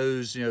lot of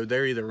those, you know,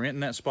 they're either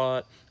renting that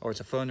spot or it's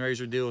a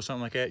fundraiser deal or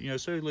something like that. You know,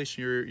 so at least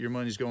your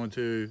money's going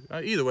to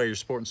either way you're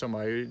supporting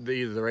somebody,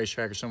 either the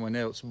racetrack or someone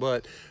else.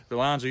 But the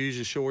lines are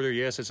usually shorter.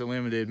 Yes, it's a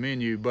limited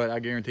menu, but I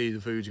guarantee you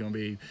the food's going to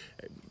be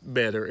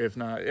better, if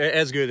not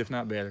as good, if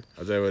not better.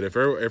 I'll tell you what, if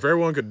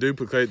everyone could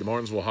duplicate the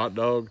Martinsville hot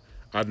dog,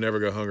 I'd never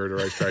go hungry at a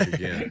racetrack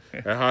again.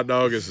 That hot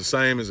dog is the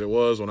same as it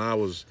was when I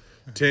was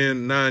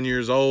 9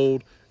 years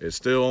old. It's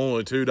still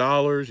only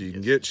 $2. You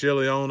can get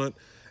chili on it.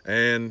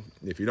 And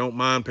if you don't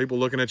mind people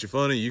looking at you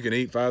funny, you can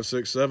eat 5,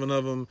 6, 7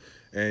 of them,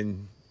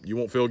 and you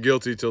won't feel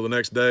guilty till the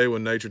next day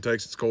when nature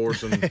takes its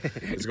course and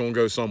it's going to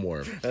go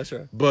somewhere. That's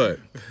right. But,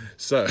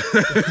 so,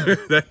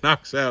 that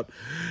knocks out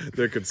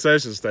the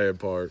concession stand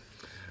part.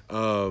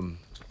 Again,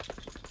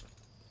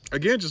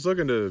 just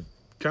looking to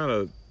kind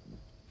of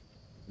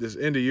this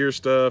end-of-year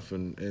stuff,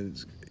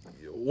 and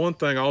one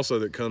thing also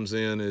that comes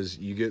in is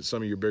you get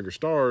some of your bigger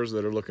stars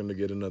that are looking to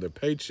get another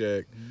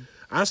paycheck. Mm-hmm.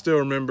 I still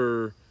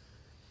remember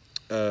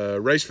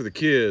Race for the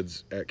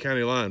Kids at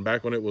County Line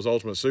back when it was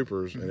Ultimate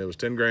Supers, and it was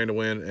 $10,000 to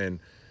win, and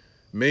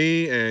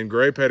me and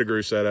Gray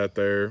Pettigrew sat out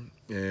there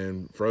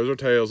and froze our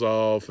tails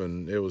off,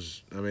 and it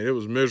was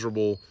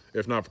miserable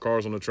if not for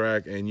cars on the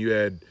track. And you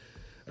had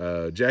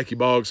Jackie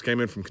Boggs came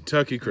in from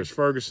Kentucky, Chris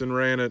Ferguson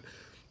ran it,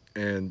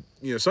 and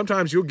you know,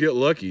 sometimes you'll get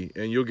lucky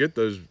and you'll get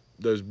those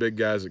big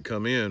guys that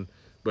come in.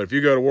 But if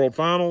you go to World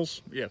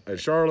Finals at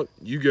Charlotte,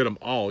 you get them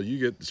all. You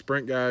get the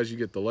sprint guys, you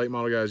get the late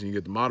model guys, and you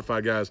get the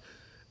modified guys,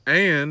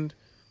 and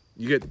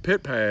you get the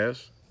pit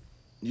pass.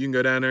 You can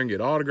go down there and get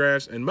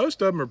autographs, and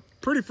most of them are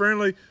pretty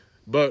friendly.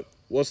 But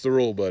what's the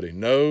rule, buddy?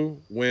 Know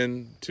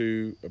when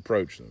to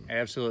approach them.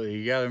 Absolutely.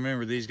 You got to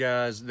remember, these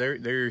guys, they're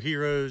your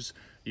heroes.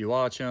 You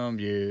watch them,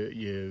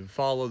 you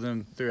follow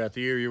them throughout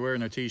the year. You're wearing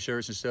their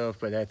T-shirts and stuff,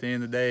 but at the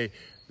end of the day,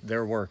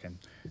 they're working.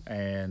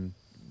 And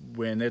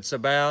when it's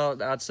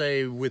about, I'd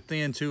say,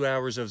 within 2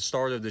 hours of the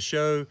start of the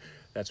show,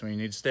 that's when you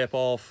need to step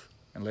off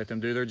and let them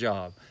do their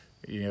job.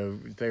 You know,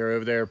 they're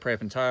over there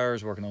prepping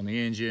tires, working on the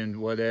engine,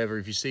 whatever.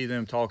 If you see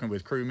them talking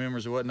with crew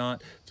members or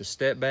whatnot, just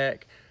step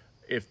back.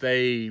 If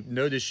they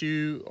notice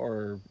you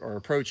or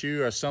approach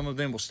you, or some of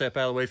them will step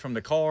out of the way from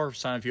the car,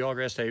 sign a few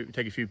autographs,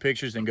 take a few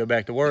pictures, then go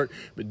back to work.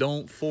 But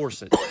don't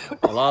force it.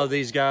 A lot of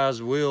these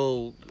guys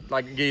will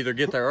either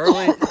get there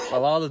early. A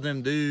lot of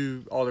them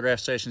do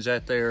autograph sessions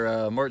at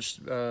their merch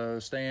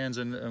stands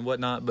and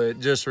whatnot. But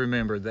just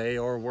remember, they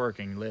are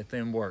working. Let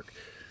them work.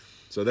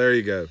 So there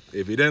you go.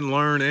 If you didn't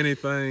learn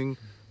anything,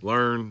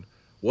 learn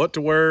what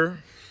to wear,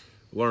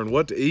 learn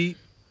what to eat,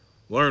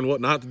 learn what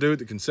not to do at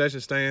the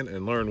concession stand,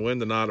 and learn when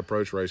to not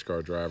approach race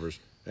car drivers.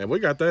 And we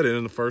got that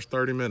in the first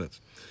 30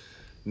 minutes.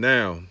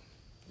 Now,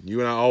 you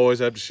and I always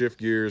have to shift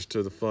gears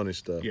to the funny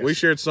stuff. Yes. We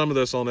shared some of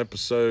this on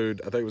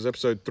episode, I think it was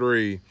episode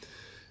 3.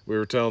 We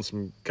were telling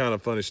some kind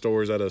of funny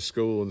stories out of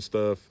school and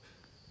stuff.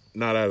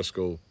 Not out of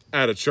school,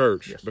 out of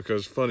church, yes.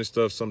 Because funny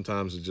stuff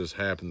sometimes it just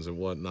happens and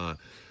whatnot.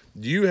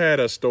 you had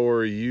a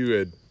story you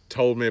had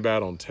told me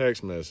about on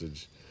text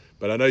message,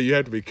 but I know you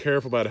have to be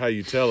careful about how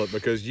you tell it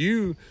because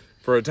you,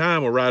 for a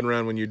time, were riding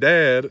around when your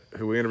dad,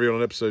 who we interviewed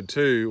on episode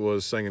 2,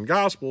 was singing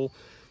gospel,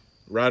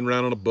 riding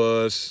around on a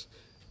bus.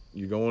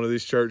 You go into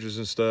these churches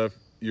and stuff.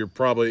 You're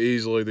probably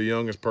easily the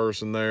youngest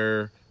person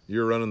there.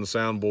 You're running the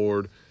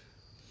soundboard.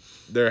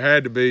 There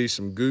had to be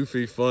some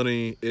goofy,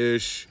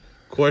 funny-ish,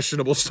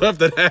 questionable stuff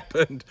that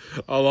happened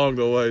along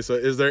the way. So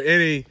is there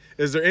any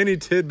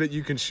tidbit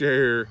you can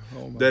share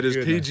that is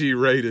PG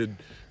rated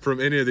from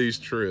any of these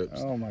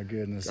trips? Oh my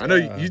goodness. I know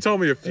you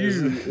told me a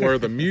few where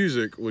the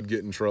music would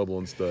get in trouble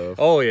and stuff.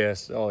 Oh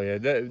yes. Oh yeah.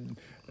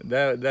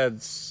 That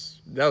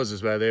was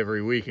just about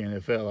every weekend.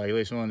 It felt like, at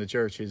least one of the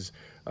churches.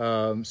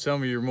 Some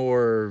of your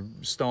more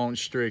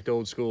staunch, strict,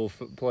 old school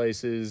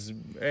places,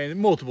 and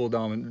multiple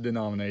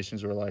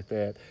denominations were like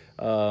that.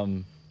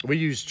 We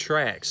used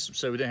tracks,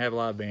 so we didn't have a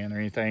live band or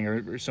anything,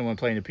 or someone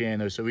playing the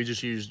piano. So we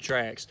just used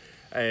tracks,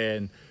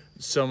 and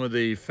some of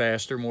the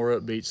faster, more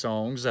upbeat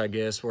songs, I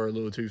guess, were a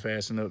little too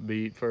fast and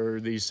upbeat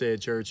for these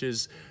said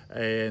churches.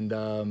 And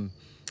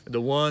the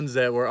ones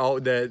that were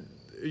all that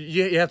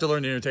you have to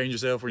learn to entertain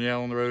yourself when you're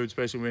out on the road,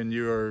 especially when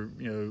you are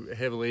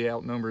heavily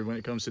outnumbered when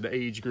it comes to the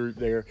age group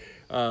there.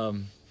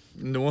 The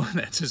one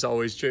that just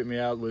always tripped me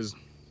out was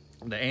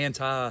the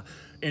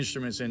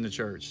anti-instruments in the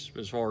church,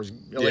 as far as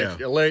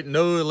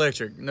no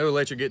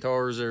electric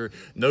guitars or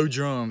no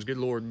drums. Good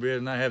Lord, we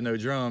did not have no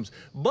drums,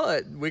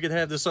 but we could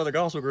have this other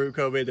gospel group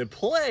come in to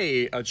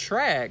play a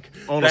track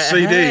on that a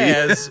CD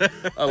has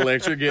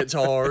electric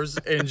guitars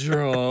and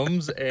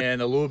drums and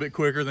a little bit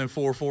quicker than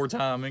 4/4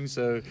 timing.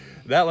 So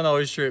that one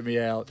always tripped me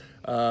out.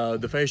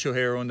 The facial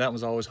hair one, that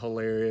was always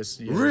hilarious.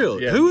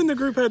 Really? Yeah. Who in the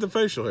group had the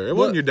facial hair? It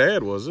wasn't your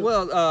dad, was it?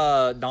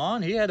 Well,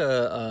 Don, he had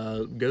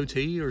a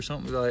goatee or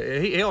something.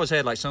 He always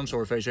had like some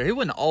sort of facial hair. He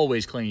wasn't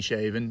always clean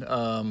shaven.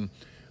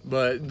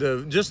 But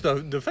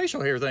the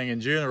facial hair thing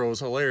in general was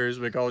hilarious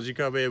because you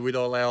come in, we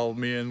don't allow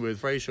men with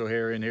facial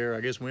hair in here.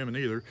 I guess women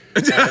either.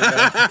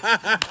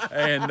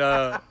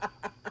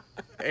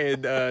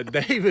 And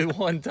David,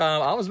 one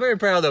time, I was very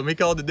proud of him. He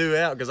called the dude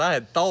out because I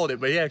had thought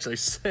it, but he actually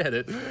said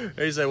it.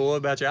 He said, "Well, what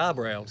about your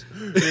eyebrows?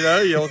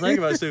 You don't think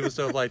about stupid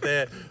stuff like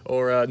that."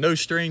 Or no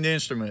stringed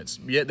instruments,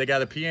 yet they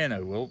got a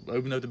piano. Well,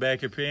 open up the back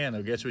of your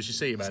piano. Guess what you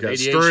see? About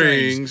 88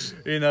 strings.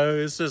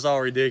 It's just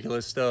all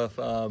ridiculous stuff.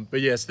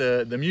 But yes,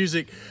 the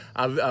music.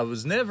 I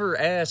was never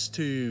asked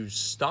to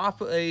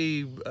stop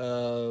a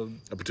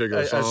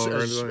particular song or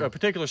anything? A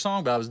particular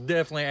song, but I was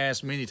definitely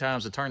asked many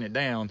times to turn it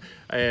down.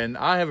 And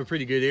I have a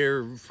pretty good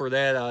ear for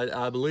that,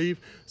 I believe.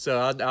 So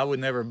I would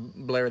never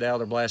blare it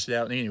out or blast it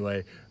out in any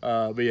way.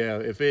 But yeah,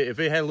 if it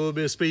had a little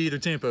bit of speed or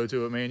tempo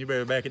to it, man, you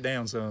better back it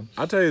down some.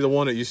 I'll tell you the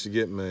one that used to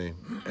get me,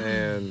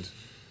 and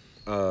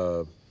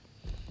I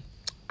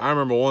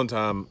remember one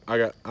time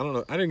I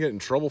didn't get in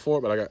trouble for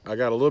it, but I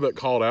got a little bit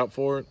called out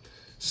for it.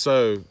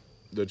 So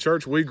the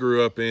church we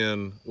grew up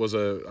in was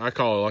I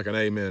call it like an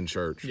amen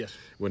church. Yes.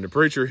 When the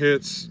preacher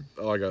hits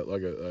like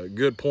a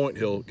good point,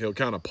 he'll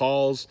kind of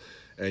pause,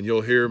 and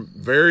you'll hear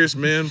various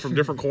men from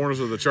different corners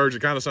of the church.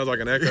 It kind of sounds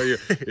like an echo.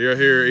 You'll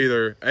hear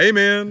either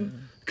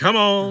amen, come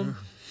on,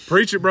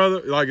 preach it,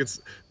 brother. Like it's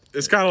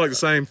kind of like the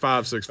same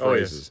 5-6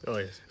 phrases. Oh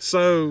yes.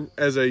 So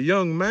as a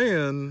young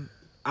man,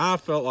 I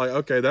felt like,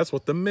 okay, that's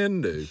what the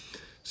men do.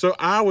 So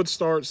I would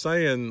start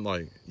saying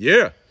like,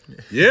 yeah,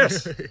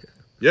 yes.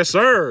 Yes,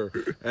 sir.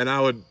 And I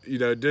would,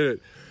 did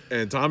it.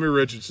 And Tommy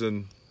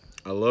Richardson,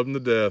 I love him to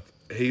death.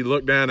 He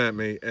looked down at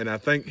me, and I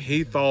think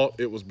he thought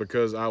it was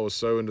because I was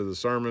so into the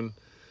sermon.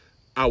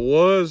 I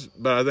was,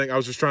 but I think I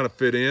was just trying to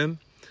fit in.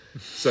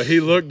 So he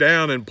looked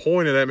down and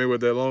pointed at me with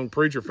that long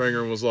preacher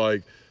finger and was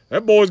like,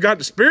 "That boy's got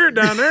the spirit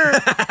down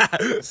there."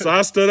 So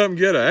I stood up and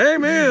get a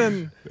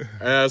amen.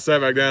 And I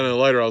sat back down, and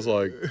later I was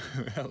like,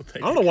 I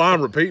don't know why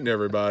I'm repeating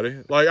everybody.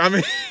 Like, I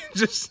mean,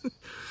 just...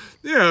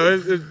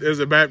 it's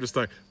a Baptist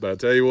thing. But I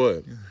tell you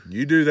what,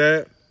 you do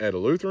that at a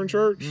Lutheran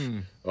church,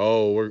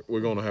 we're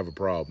going to have a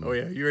problem. Oh,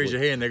 yeah. You raise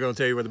your hand, they're going to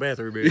tell you where the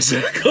bathroom is.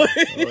 Exactly.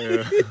 Oh,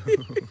 yeah.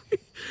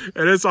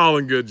 And it's all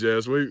in good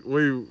jest.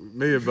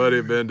 Me and Buddy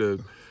have been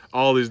to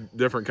all these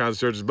different kinds of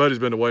churches. Buddy's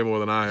been to way more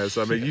than I have.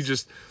 So, I mean,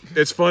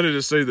 it's funny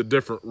to see the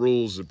different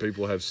rules that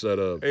people have set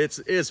up.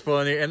 It's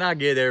funny, and I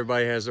get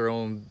everybody has their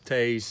own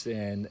taste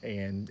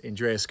and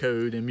dress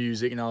code and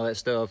music and all that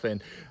stuff,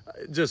 and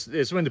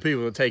it's when the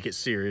people take it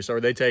serious or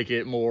they take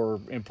it more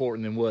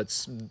important than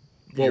what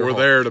we're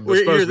there to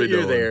supposed to be doing.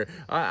 You're there.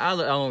 I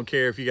don't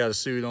care if you got a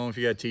suit on, if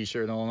you got a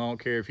T-shirt on. I don't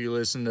care if you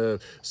listen to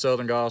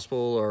Southern gospel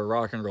or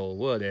rock and roll,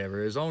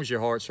 whatever. As long as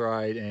your heart's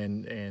right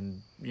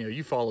and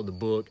you follow the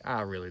book,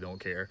 I really don't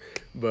care.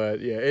 But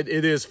yeah,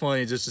 it is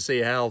funny just to see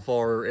how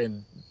far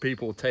and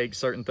people take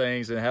certain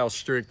things and how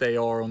strict they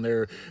are on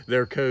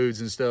their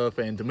codes and stuff.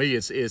 And to me,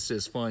 it's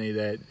just funny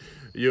that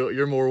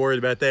you're more worried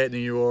about that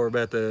than you are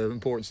about the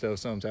important stuff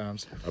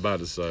sometimes. I'm about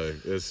to say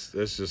it's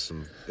just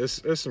some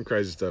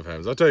crazy stuff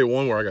happens. I'll tell you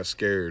one where I got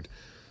scared.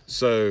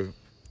 So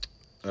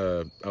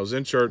I was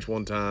in church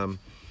one time,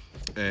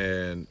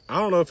 And I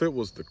don't know if it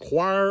was the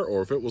choir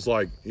or if it was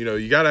like,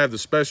 you got to have the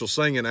special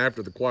singing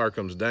after the choir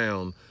comes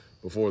down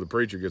before the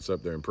preacher gets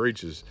up there and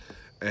preaches.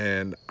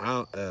 And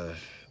I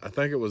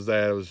think it was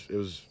that. It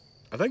was.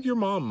 I think your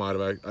mom might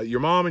have. Your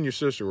mom and your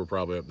sister were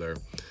probably up there.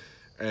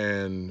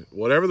 And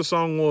whatever the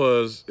song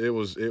was, it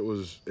was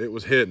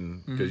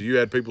hitting because you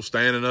had people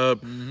standing up,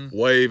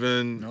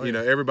 waving. Oh, yeah.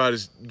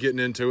 Everybody's getting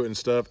into it and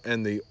stuff.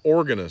 And the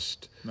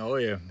organist,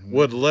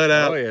 would let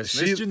out. Oh yes,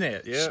 Miss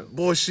Jeanette. Yeah,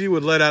 boy, she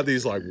would let out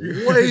these like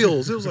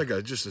wails. It was like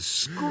just a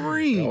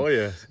scream. Oh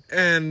yeah.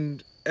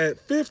 And at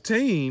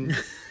 15,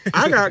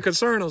 I got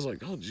concerned. I was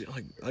like, oh,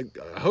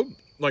 I hope.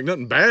 Like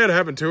nothing bad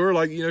happened to her.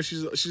 Like,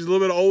 she's a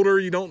little bit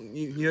older.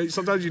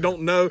 Sometimes you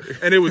don't know.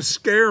 And it would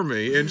scare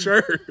me in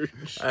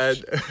church.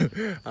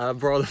 I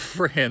brought a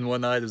friend one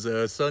night. It was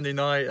a Sunday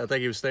night. I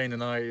think he was staying the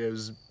night. It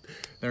was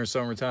during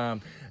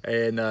summertime.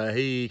 And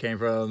he came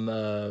from,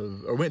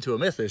 or went to a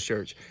Methodist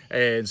church.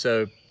 And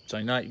so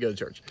Sunday night, you go to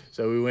church.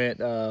 So we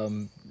went,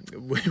 and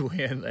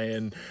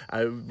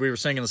we were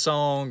singing a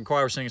song,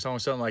 choir was singing a song,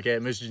 something like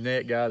that. Miss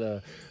Jeanette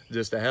got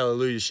just a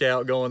hallelujah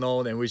shout going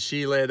on, and when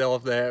she let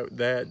off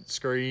that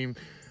scream,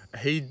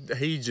 he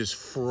just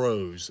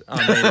froze.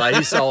 I mean, like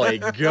he saw a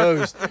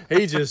ghost.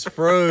 He just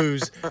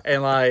froze,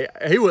 and like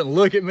he wouldn't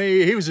look at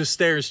me. He was just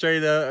staring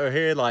straight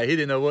ahead, like he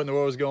didn't know what in the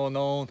world was going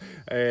on.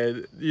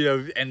 And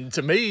and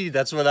to me,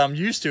 that's what I'm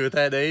used to at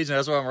that age, and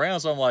that's what I'm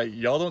around. So I'm like,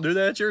 y'all don't do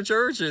that at your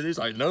church? And he's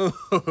like, no,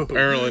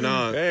 apparently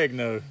not. Heck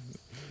no.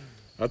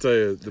 I'll tell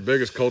you the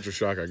biggest culture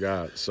shock I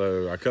got.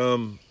 So I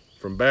come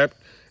from Baptist.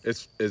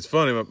 It's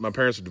funny. My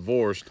parents are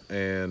divorced,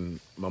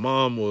 and my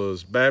mom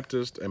was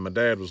Baptist, and my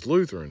dad was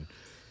Lutheran.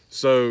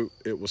 So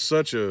it was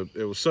such a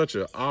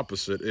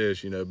opposite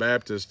ish.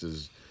 Baptist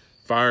is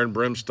fire and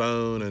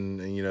brimstone, and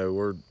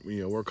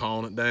we're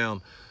calling it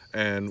down.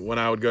 And when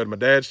I would go to my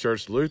dad's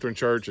church, the Lutheran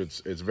church,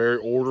 it's very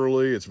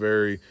orderly. It's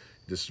very,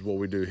 this is what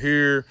we do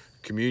here.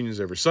 Communion's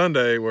every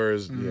Sunday,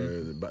 whereas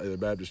the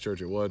Baptist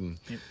church it wasn't.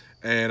 Yep.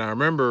 And I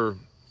remember.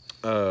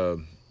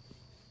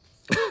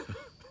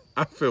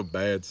 I feel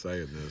bad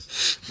saying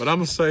this, but I'm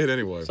going to say it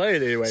anyway. Say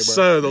it anyway, bro.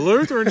 So the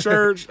Lutheran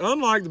church,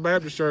 unlike the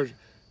Baptist church,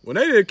 when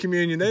they did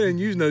communion, they didn't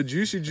use no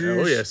juicy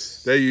juice. Oh,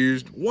 yes. They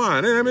used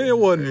wine. I mean, it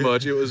wasn't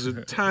much. It was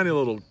a tiny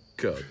little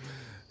cup.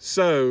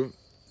 So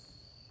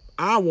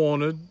I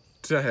wanted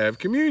to have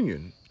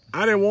communion.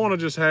 I didn't want to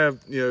just have,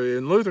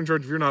 in Lutheran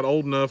church, if you're not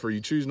old enough or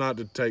you choose not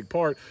to take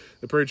part,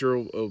 the preacher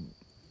will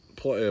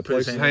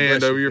place his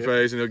hand over your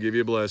face and he'll give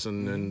you a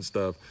blessing and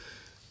stuff.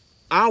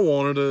 I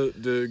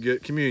wanted to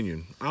get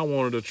communion. I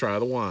wanted to try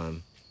the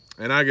wine.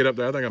 And I get up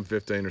there, I think I'm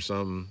 15 or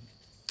something,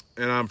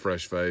 and I'm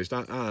fresh-faced.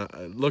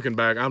 Looking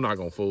back, I'm not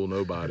going to fool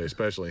nobody,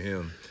 especially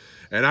him.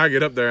 And I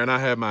get up there, and I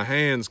have my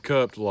hands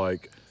cupped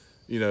like,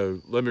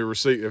 let me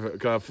receive.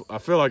 I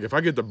feel like if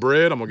I get the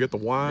bread, I'm going to get the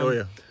wine. Oh,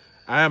 yeah.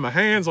 I have my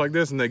hands like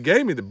this, and they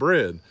gave me the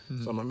bread.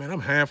 So I'm like, man,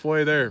 I'm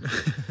halfway there.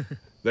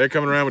 They're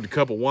coming around with a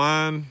cup of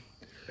wine.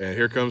 And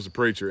here comes the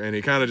preacher, and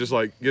he kind of just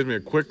like gives me a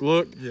quick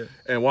look. Yeah.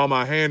 And while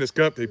my hand is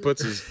cupped, he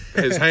puts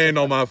his hand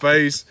on my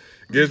face,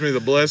 gives me the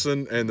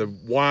blessing, and the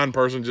wine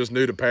person just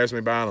knew to pass me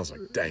by. And I was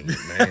like, dang it,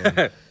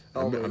 man.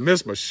 I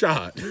missed my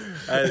shot.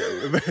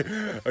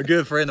 A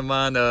good friend of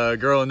mine,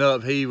 growing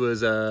up, he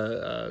was,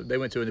 they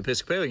went to an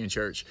Episcopalian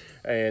church,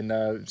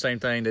 and same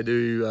thing, they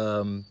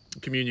do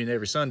communion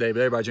every Sunday, but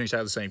everybody drinks out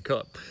of the same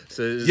cup.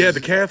 So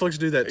the Catholics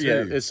do that too.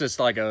 Yeah, it's just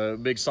like a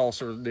big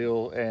saucer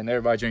deal, and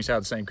everybody drinks out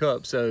of the same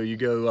cup. So you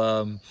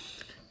go,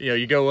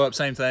 you go up,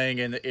 same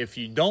thing, and if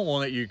you don't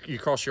want it, you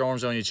cross your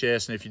arms on your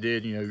chest, and if you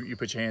did, you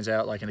put your hands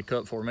out like in a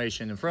cup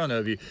formation in front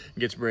of you,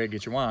 get your bread,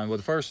 get your wine. Well,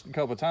 the first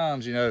couple of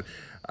times,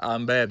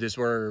 I'm Baptist,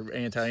 we're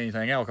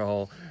anti-anything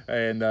alcohol,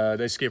 and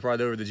they skip right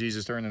over the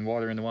Jesus turning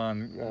water into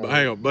wine.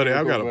 Hang on, buddy,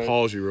 I've got to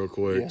pause you real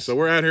quick. Yes. So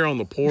we're out here on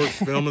the porch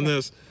filming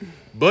this.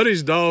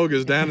 Buddy's dog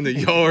is down in the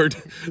yard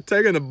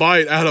taking a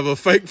bite out of a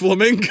fake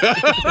flamingo.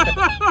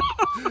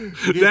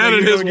 down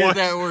in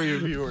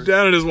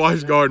his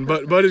wife's garden.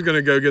 But Buddy's going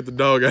to go get the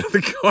dog out of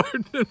the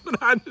garden. But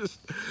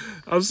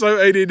I'm so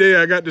ADD,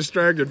 I got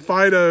distracted.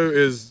 Fido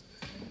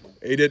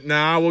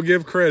I will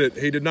give credit.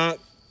 He did not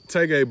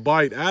take a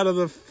bite out of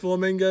the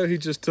flamingo. He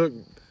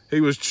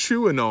was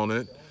chewing on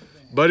it.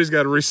 Buddy's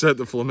got to reset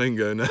the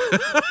flamingo now.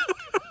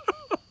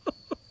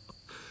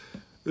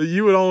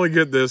 You would only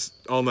get this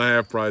on the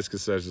Half Price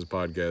Concessions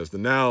podcast.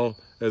 And now,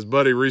 as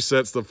Buddy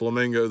resets the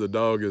flamingo, the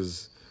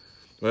dog's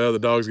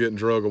getting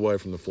drug away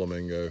from the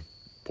flamingo.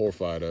 Poor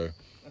Fido.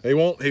 He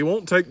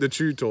won't take the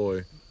chew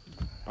toy.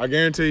 I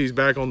guarantee he's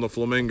back on the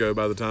flamingo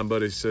by the time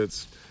Buddy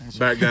sits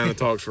back down and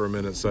talks for a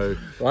minute. So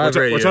we're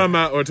talking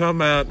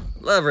about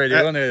live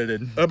radio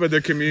unedited up at the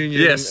communion.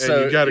 Yes,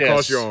 and you got to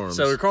cross your arms.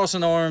 So we're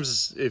crossing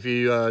arms if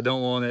you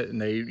don't want it, and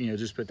they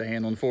just put the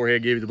hand on the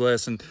forehead, give you the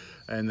blessing,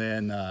 and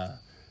then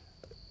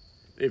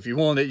if you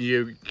want it,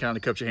 you kind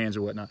of cup your hands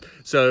or whatnot.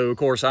 So, of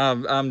course,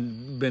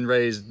 I'm been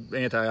raised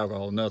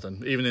anti-alcohol,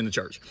 nothing, even in the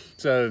church.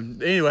 So,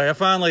 anyway, I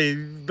finally,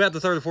 about the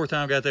third or fourth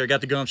time I got there,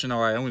 got the gumption.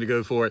 All right, I'm going to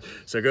go for it.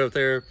 So, I go up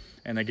there,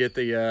 and I get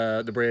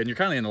the bread, and you're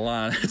kind of in the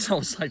line. It's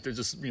almost like they're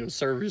just,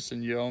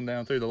 servicing you on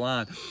down through the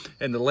line.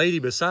 And the lady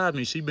beside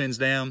me, she bends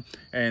down,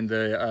 and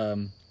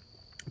the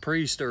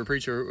priest or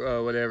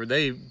preacher, whatever,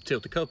 they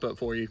tilt the cup up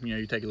for you.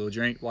 You take a little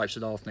drink, wipes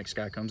it off, next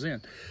guy comes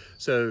in.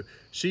 So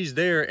she's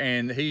there,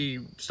 and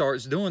he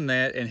starts doing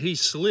that, and he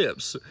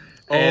slips.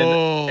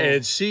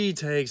 And she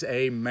takes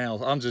a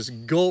mouth.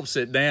 Just gulps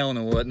it down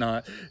and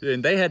whatnot.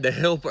 And they had to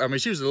help her. I mean,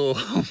 she was a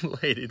little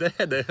old lady. They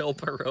had to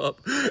help her up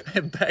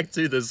and back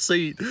to the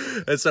seat.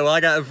 And so I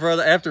got in front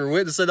of, after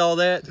witnessing all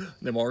that,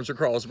 them arms are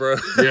crossed, bro.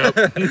 Yep.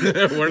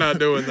 We're not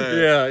doing that.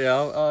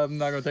 Yeah. I'm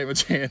not going to take my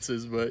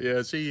chances. But,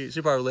 yeah, she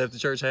probably left the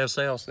church half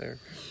south there.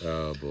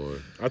 Oh, boy.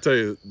 I'll tell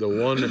you, the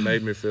one that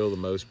made me feel the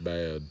most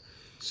bad.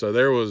 So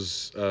there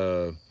was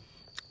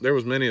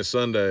many a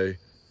Sunday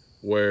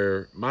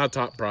where my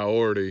top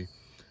priority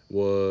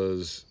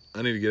was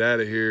I need to get out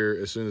of here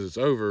as soon as it's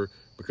over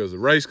because the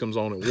race comes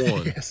on at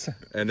 1. Yes.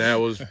 And that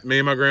was me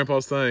and my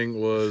grandpa's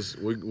thing was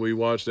we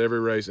watched every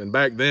race. And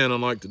back then,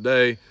 unlike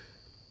today,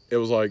 it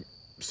was like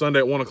Sunday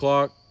at 1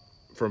 o'clock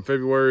from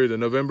February to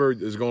November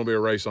is going to be a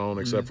race on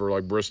except for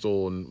like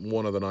Bristol and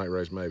one other night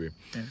race maybe.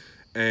 Yeah.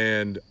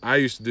 And I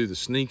used to do the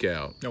sneak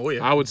out. Oh,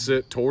 yeah. I would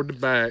sit toward the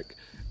back,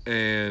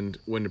 and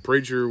when the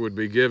preacher would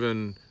be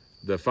given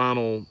the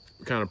final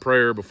kind of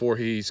prayer before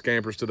he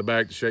scampers to the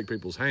back to shake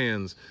people's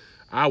hands,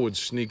 I would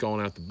sneak on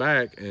out the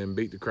back and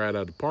beat the crowd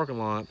out of the parking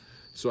lot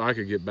so I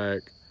could get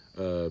back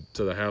to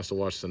the house to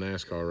watch the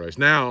NASCAR race.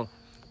 Now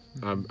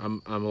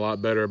I'm a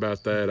lot better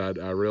about that.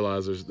 I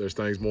realize there's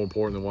things more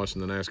important than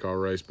watching the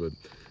NASCAR race, but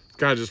it's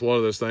kind of just one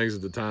of those things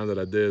at the time that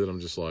I did that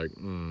I'm just like,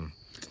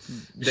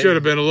 You should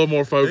have been a little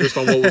more focused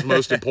on what was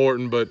most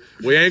important, but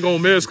we ain't going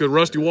to miss because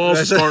Rusty Walsh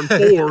is starting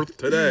 4th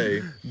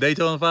today.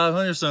 Daytona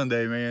 500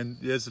 Sunday, man.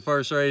 It's the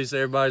first race.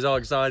 Everybody's all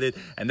excited.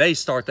 And they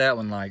start that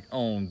one like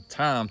on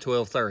time,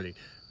 12:30.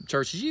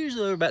 Church is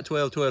usually about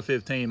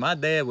 12:15. My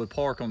dad would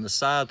park on the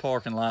side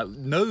parking lot,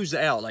 nose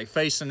out, like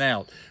facing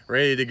out,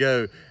 ready to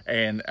go.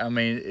 And, I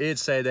mean, it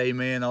said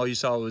amen. All you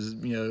saw was,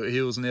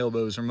 heels and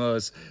elbows from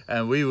us.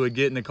 And we would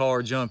get in the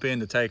car, jump in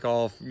to take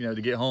off,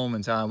 to get home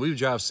in time. We would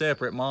drive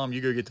separate. Mom, you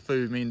go get the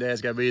food. Me and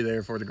Dad's got to be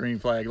there for the green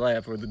flag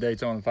lap for the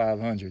Daytona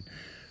 500.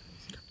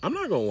 I'm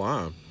not going to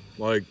lie.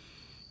 Like,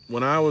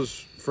 when I was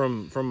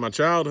from my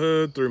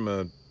childhood through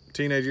my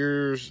teenage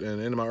years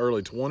and into my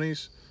early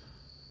 20s,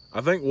 I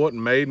think what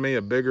made me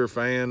a bigger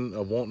fan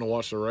of wanting to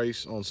watch the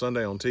race on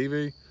Sunday on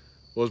TV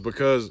was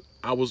because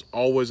I was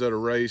always at a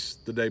race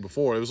the day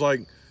before. It was like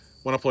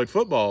when I played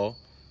football,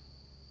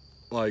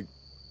 like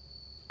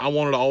I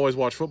wanted to always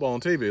watch football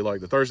on TV.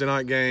 Like the Thursday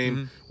night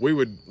game,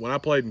 when I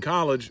played in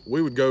college,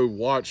 we would go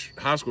watch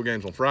high school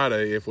games on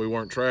Friday if we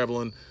weren't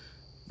traveling.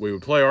 We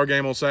would play our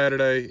game on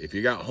Saturday. If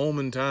you got home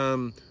in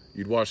time,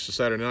 you'd watch the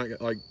Saturday night.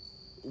 Like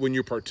when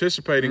you're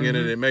participating in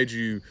it, it made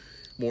you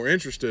more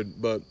interested.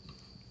 But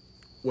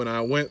when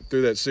I went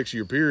through that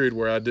 6-year period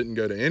where I didn't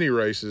go to any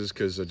races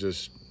because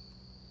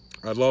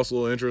I'd lost a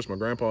little interest. My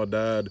grandpa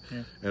died,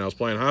 and I was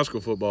playing high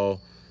school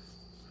football.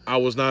 I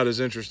was not as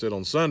interested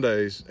on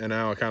Sundays, and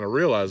now I kind of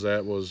realized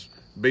that was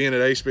being at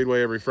Ace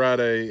Speedway every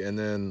Friday, and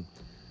then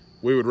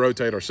we would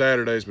rotate our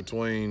Saturdays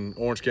between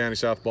Orange County,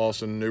 South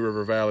Boston, New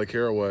River Valley,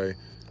 Caraway.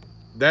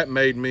 That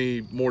made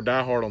me more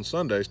diehard on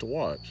Sundays to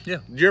watch. Yeah.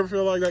 Did you ever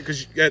feel like that?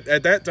 Because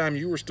at that time,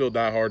 you were still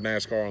diehard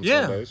NASCAR on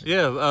Sundays.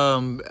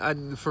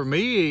 Yeah. For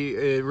me,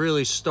 it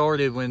really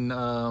started when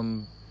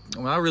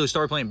I really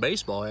started playing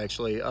baseball,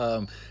 actually.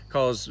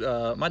 Because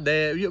my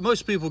dad,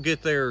 most people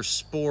get their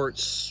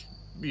sports,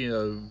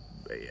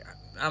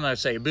 I'm not going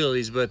to say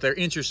abilities, but their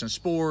interest in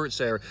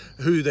sports or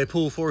who they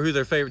pull for, who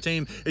their favorite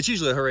team. It's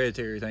usually a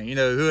hereditary thing.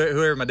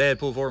 Whoever my dad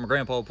pulled for, my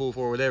grandpa pulled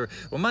for, whatever.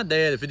 Well, my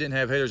dad, if it didn't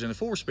have headers in the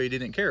 4-speed, he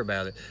didn't care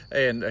about it.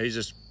 And he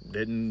just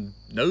didn't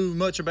know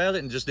much about it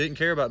and just didn't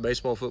care about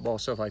baseball, football,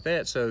 stuff like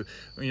that. So,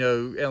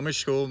 elementary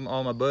school,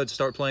 all my buds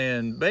start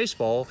playing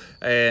baseball.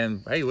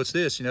 And, hey, what's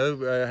this? I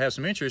have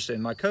some interest.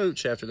 And my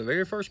coach, after the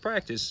very first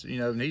practice,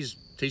 and he's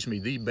teaching me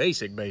the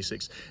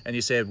basics, and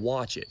he said,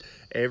 watch it.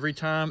 Every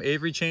time you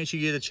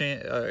get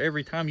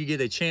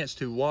a chance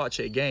to watch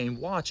a game,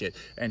 watch it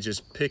and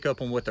just pick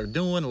up on what they're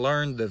doing,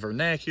 learn the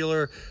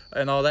vernacular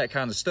and all that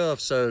kind of stuff.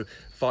 So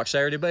Fox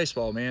Saturday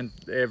Baseball, man,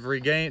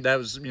 every game, that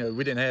was, we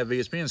didn't have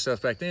ESPN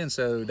stuff back then,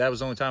 so that was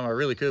the only time I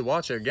really could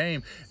watch a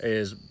game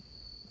is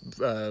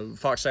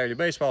Fox Saturday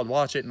Baseball, to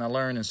watch it, and I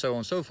learned and so on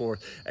and so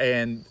forth.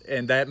 And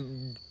that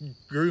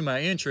grew my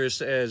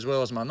interest as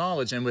well as my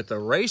knowledge. And with the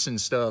racing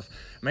stuff,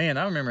 man,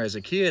 I remember as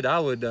a kid, I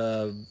would,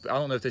 I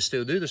don't know if they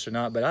still do this or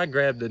not, but I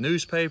grabbed the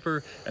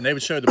newspaper and they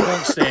would show the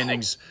point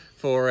standings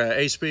for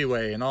Ace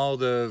Speedway and all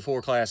the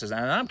 4 classes.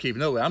 And I'm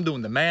keeping up with it. I'm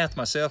doing the math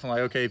myself. I'm like,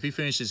 okay, if he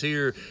finishes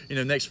here,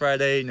 next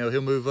Friday,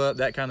 he'll move up,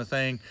 that kind of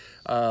thing.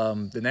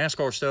 The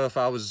NASCAR stuff,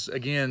 I was,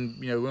 again,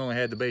 we only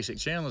had the basic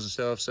channels and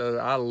stuff, so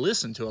I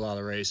listened to a lot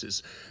of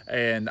races.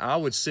 And I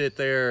would sit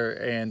there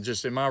and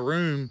just in my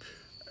room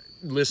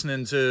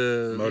listening to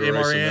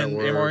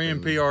MRN,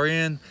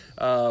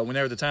 PRN.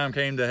 Whenever the time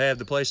came to have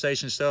the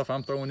PlayStation stuff,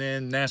 I'm throwing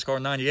in NASCAR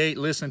 98,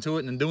 listening to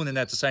it, and doing it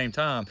at the same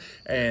time.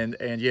 And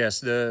yes,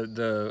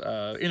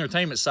 the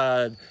entertainment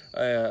side,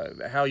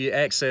 how you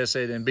access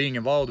it and being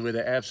involved with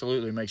it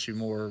absolutely makes you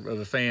more of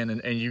a fan,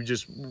 and you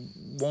just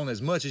want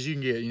as much as you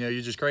can get.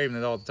 You're just craving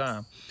it all the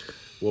time.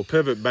 We'll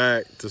pivot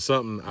back to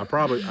something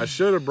I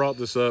should have brought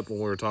this up when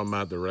we were talking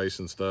about the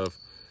racing stuff,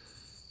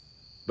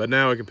 but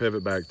now we can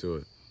pivot back to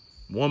it.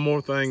 One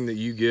more thing that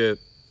you get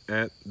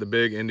at the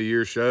big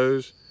end-of-year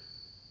shows,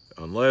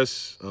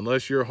 unless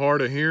you're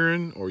hard of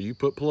hearing or you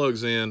put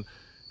plugs in,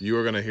 you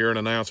are going to hear an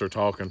announcer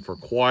talking for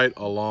quite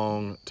a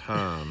long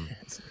time.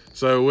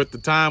 So with the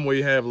time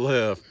we have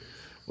left,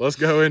 let's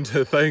go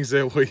into things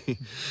that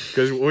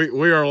because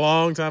we are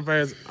long-time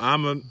fans.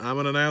 I'm an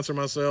announcer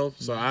myself,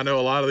 so I know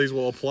a lot of these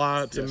will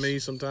apply to me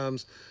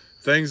sometimes.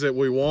 Things that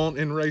we want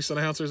in race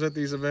announcers at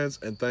these events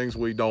and things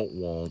we don't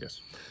want. Yes.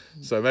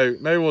 So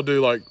maybe we'll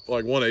do like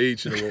one of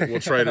each, and we'll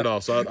trade it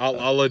off. So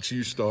I'll let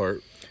you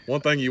start.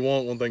 One thing you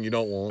want, one thing you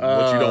don't want.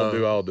 What you don't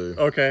do, I'll do.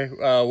 Okay.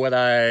 What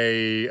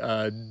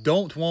I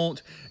don't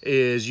want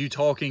is you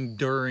talking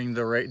during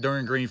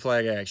green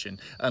flag action.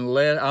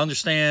 Unless I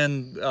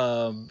understand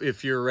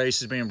if your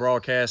race is being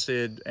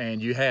broadcasted and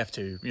you have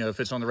to, if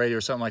it's on the radio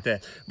or something like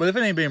that. But if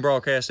it ain't being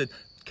broadcasted,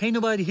 can't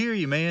nobody hear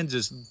you, man.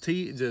 Just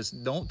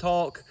don't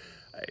talk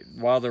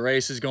while the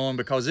race is going,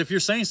 because if you're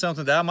saying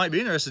something that I might be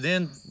interested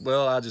in,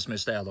 well, I just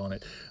missed out on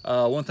it.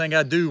 One thing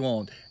I do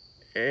want,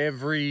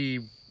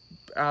 every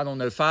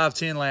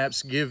 5-10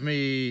 laps, give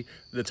me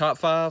the top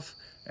 5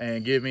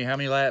 and give me how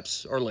many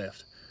laps are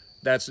left.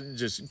 That's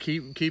just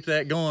keep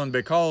that going,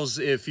 because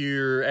if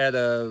you're at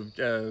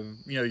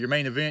your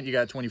main event, you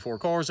got 24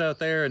 cars out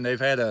there and they've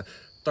had a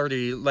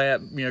 30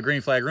 lap green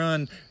flag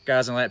run,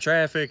 guys in lap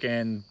traffic,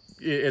 and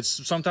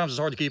sometimes it's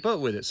hard to keep up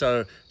with it.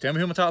 So tell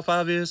me who my top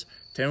 5 is.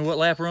 Tell me what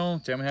lap we're on.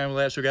 Tell me how many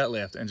laps we got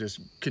left, and just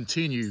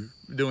continue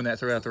doing that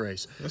throughout the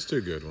race. That's 2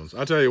 good ones.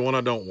 I'll tell you one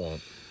I don't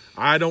want.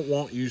 I don't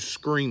want you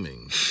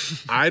screaming.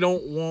 I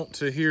don't want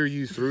to hear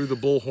you through the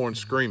bullhorn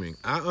screaming.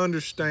 I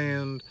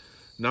understand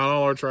not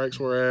all our tracks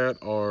we're at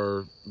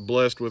are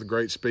blessed with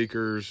great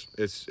speakers.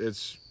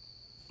 It's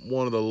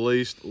one of the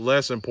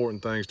less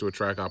important things to a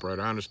track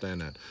operator. I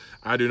understand that.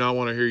 I do not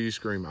want to hear you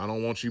scream. I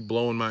don't want you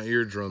blowing my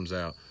eardrums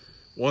out.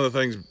 One of the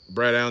things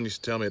Brad Allen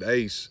used to tell me at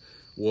Ace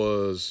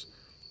was,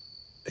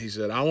 he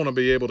said, I want to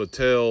be able to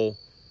tell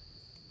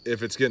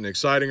if it's getting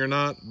exciting or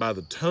not by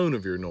the tone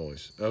of your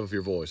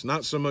voice,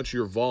 not so much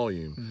your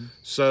volume. Mm-hmm.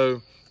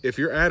 So if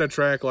you're at a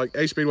track like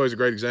Ace Speedway is a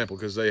great example,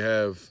 because they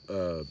have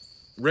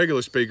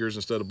regular speakers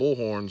instead of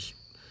bullhorns,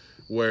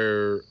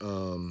 where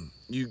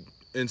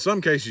in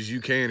some cases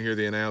you can hear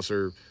the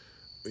announcer,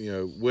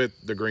 with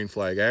the green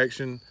flag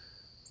action.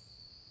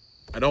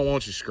 I don't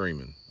want you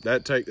screaming.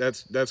 That's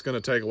going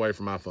to take away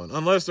from my fun.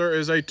 Unless there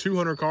is a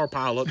 200 car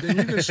pileup, then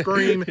you can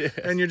scream yes.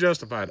 and you're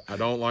justified. I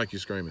don't like you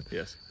screaming.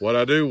 Yes. What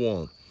I do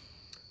want,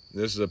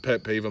 this is a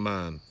pet peeve of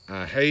mine.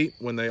 I hate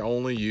when they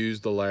only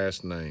use the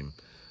last name.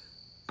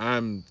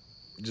 I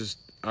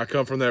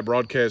come from that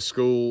broadcast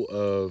school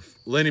of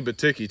Lenny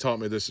Baticki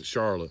taught me this at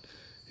Charlotte.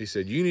 He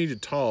said, you need to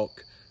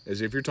talk as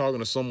if you're talking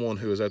to someone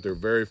who is at their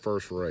very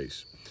first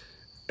race.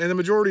 And the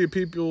majority of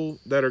people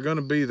that are going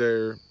to be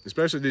there,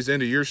 especially these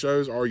end-of-year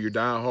shows, are your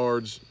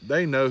diehards.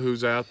 They know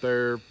who's out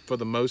there for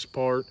the most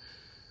part.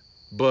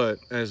 But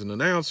as an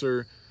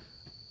announcer,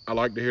 I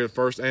like to hear the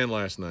first and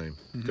last name,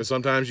 because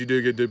sometimes you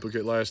do get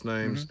duplicate last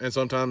names. And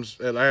sometimes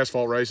at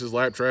asphalt races,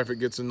 lap traffic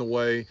gets in the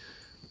way,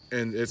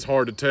 and it's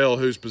hard to tell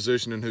who's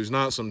positioned and who's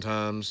not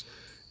sometimes.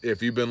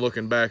 If you've been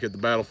looking back at the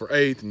battle for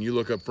 8th and you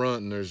look up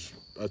front and there's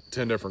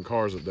 10 different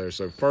cars up there.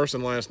 So first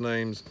and last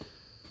names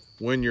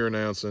when you're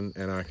announcing,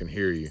 and I can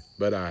hear you.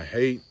 But I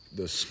hate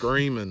the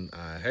screaming.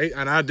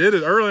 And I did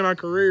it early in my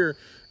career,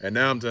 and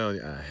now I'm telling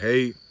you, I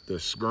hate the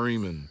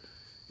screaming.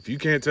 If you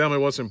can't tell me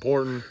what's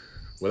important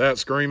without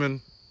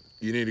screaming,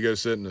 you need to go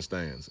sit in the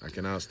stands. I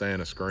cannot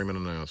stand a screaming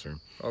announcer.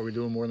 Are we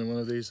doing more than one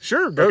of these?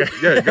 Sure. Go. Okay.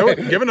 Yeah, go.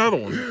 Give another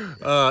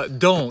one.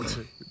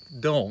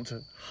 Don't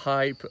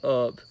hype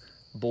up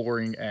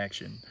boring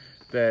action.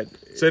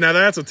 See, now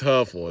that's a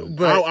tough one.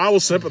 But I will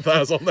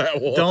sympathize on that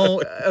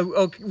one.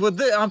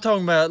 I'm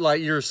talking about,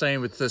 like you're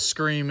saying, with the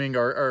screaming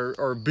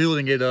or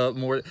building it up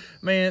more.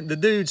 Man, the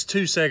dude's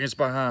 2 seconds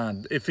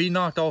behind. If he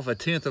knocked off a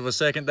 1/10 of a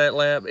second that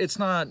lap, it's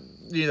not,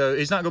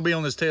 he's not going to be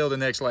on his tail the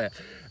next lap.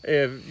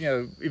 If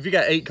you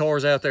got 8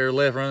 cars out there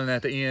left running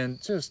at the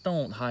end, just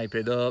don't hype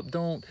it up.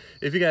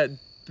 If you got,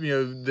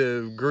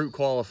 the group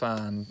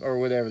qualifying or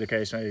whatever the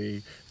case may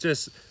be,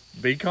 just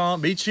Be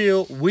calm, be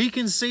chill. We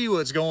can see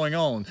what's going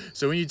on.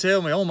 So when you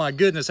tell me, oh my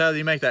goodness, how did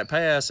he make that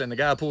pass? And the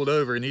guy pulled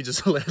over and he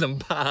just let him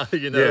by,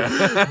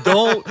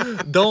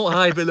 don't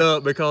hype it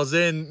up, because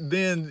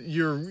then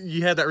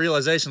you have that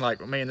realization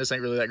like, man, this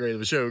ain't really that great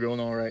of a show going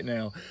on right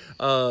now.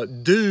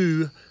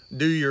 Do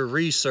your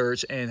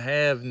research and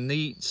have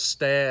neat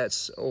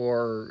stats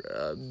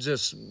or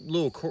just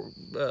little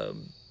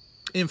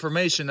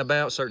information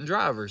about certain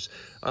drivers.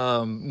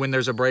 When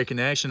there's a break in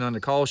action on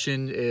the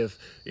caution, if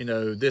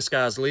this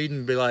guy's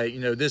leading, be like,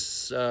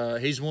 this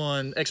he's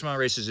won X amount of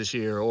races this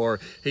year, or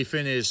he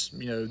finished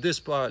this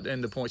spot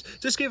in the points.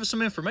 Just give us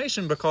some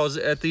information, because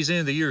at these end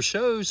of the year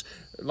shows,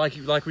 like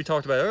we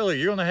talked about earlier,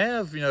 you're going to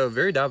have a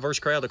very diverse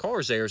crowd of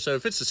cars there. So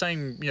if it's the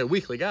same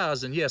weekly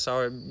guys, then yes,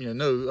 I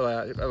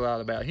know a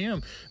lot about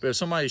him. But if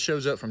somebody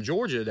shows up from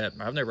Georgia that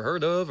I've never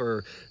heard of,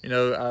 or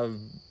I've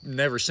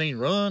never seen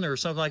run or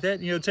something like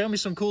that, tell me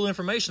some cool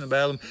information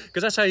about them,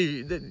 because that's how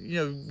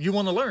you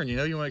want to learn. You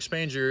want to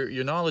expand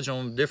your knowledge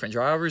on different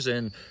drivers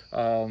and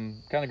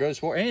kind of grow the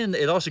sport. And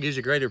it also gives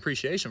you greater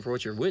appreciation for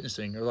what you're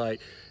witnessing. Or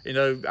like,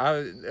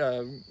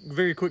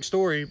 very quick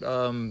story.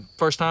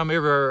 First time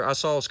ever I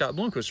saw Scott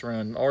Bloomquist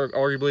run,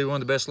 arguably one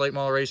of the best late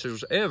model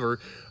racers ever.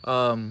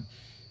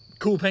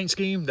 Cool paint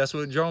scheme. That's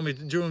what drew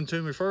him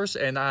to me first.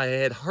 And I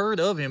had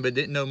heard of him, but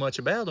didn't know much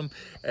about him.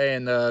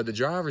 And the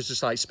driver's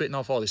just like spitting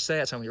off all his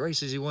stats, how many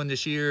races he won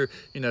this year.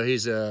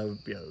 He's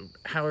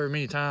however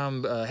many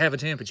time have a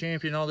Tampa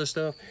champion, all this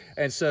stuff.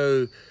 And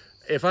so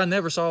if I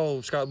never saw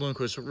Scott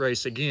Bloomquist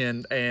race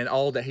again and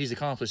all that he's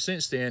accomplished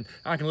since then,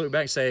 I can look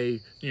back and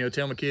say,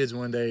 tell my kids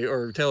one day,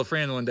 or tell a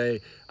friend one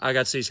day, I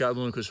got to see Scott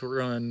Bloomquist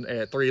run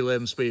at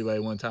 311 Speedway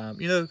one time.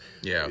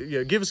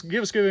 Give us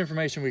good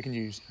information we can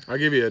use. I'll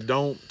give you a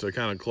don't to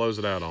kind of close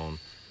it out on.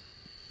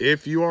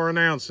 If you are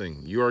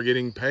announcing, you are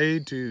getting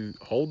paid to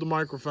hold the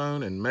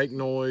microphone and make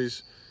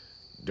noise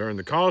during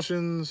the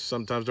cautions,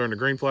 sometimes during the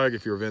green flag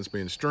if your event's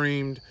being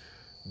streamed.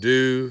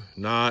 Do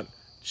not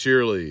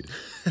cheerlead.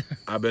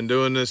 I've been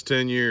doing this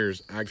 10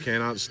 years. I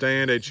cannot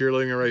stand a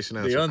cheerleading or race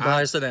announcer. The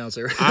unbiased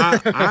announcer.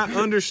 I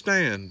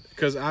understand,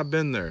 because I've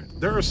been there.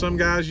 There are some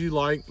guys you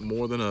like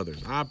more than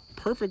others. I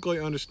perfectly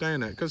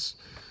understand that, because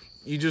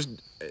you just,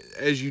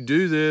 as you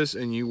do this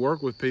and you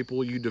work with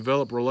people, you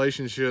develop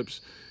relationships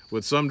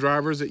with some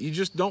drivers that you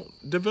just don't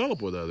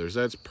develop with others.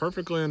 That's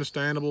perfectly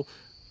understandable.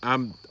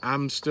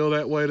 I'm still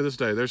that way to this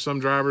day. There's some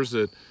drivers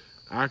that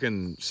I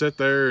can sit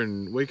there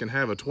and we can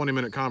have a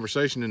 20-minute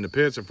conversation in the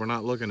pits if we're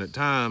not looking at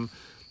time,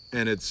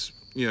 and it's,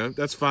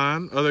 that's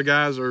fine. Other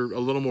guys are a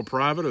little more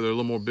private, or they're a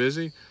little more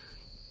busy.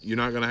 You're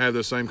not going to have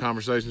those same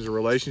conversations or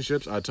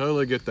relationships. I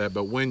totally get that.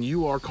 But when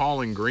you are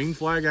calling green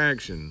flag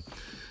action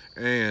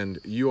and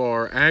you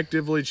are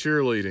actively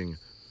cheerleading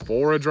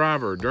for a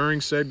driver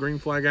during said green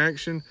flag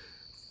action,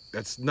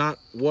 that's not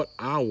what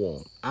I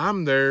want.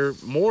 I'm there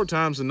more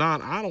times than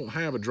not. I don't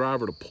have a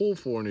driver to pull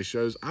for in these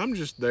shows. I'm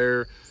just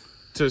there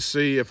to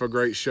see if a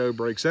great show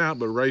breaks out,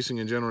 but racing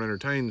in general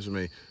entertains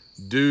me.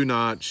 Do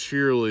not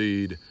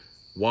cheerlead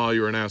while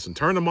you're announcing.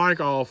 Turn the mic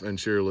off and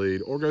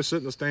cheerlead, or go sit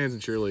in the stands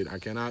and cheerlead. I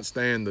cannot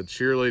stand the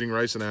cheerleading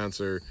race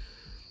announcer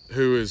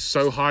who is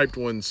so hyped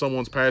when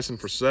someone's passing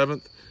for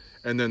 7th,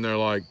 and then they're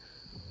like,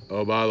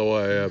 oh, by the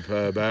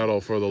way, a battle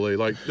for the lead.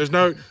 Like, there's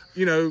no,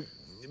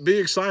 be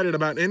excited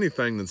about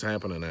anything that's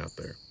happening out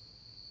there.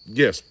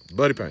 Yes,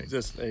 Buddy Payne.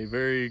 Just a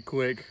very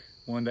quick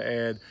one to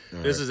add.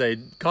 All this right. is a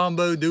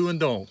combo do and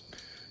don't.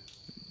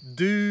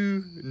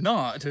 Do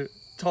not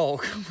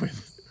talk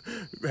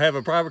have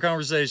a private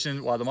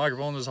conversation while the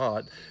microphone is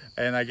hot.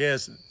 And I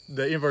guess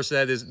the inverse of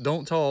that is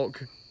don't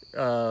talk,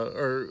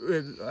 or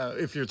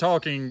if you're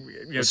talking,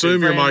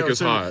 assume your mic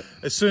is hot.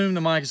 Assume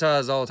the mic is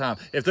hot all the time.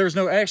 If there's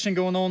no action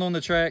going on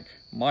the track,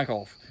 mic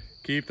off.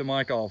 Keep the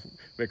mic off,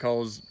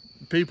 because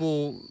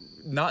people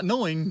not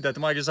knowing that the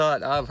mic is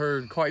hot, I've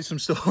heard quite some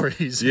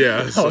stories.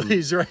 Yeah, all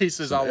these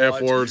races I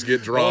watch. F words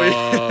get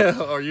dropped.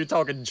 Or you're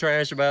talking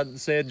trash about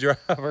said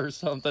driver or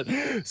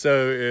something.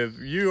 So if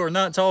you are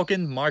not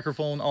talking,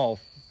 microphone off.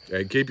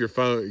 And keep your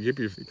phone.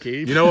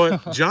 You know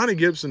what? Johnny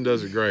Gibson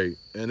does it great,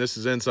 and this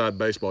is inside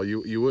baseball.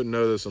 You wouldn't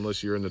know this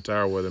unless you're in the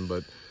tower with him,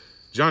 but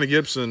Johnny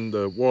Gibson,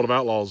 the World of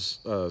Outlaws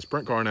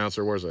sprint car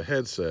announcer, wears a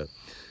headset,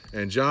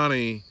 and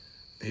Johnny,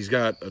 he's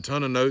got a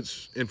ton of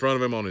notes in front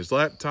of him on his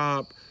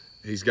laptop.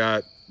 He's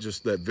got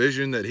just that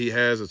vision that he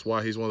has. That's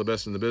why he's one of the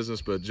best in the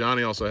business. But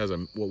Johnny also has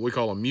what we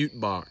call a mute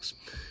box,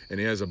 and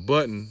he has a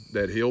button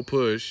that he'll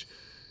push.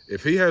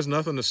 If he has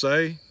nothing to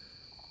say,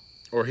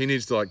 or he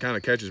needs to kind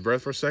of catch his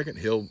breath for a second,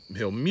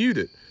 he'll mute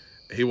it.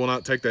 He will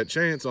not take that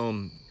chance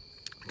on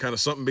kind of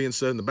something being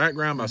said in the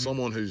background by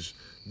someone who's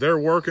there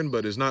working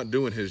but is not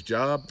doing his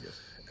job. Yes.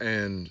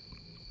 And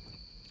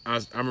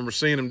I remember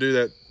seeing him do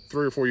that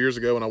 3 or 4 years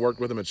ago when I worked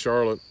with him at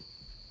Charlotte,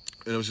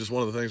 and it was just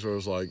one of the things where it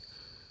was like,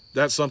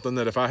 that's something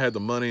that if I had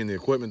the money and the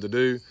equipment to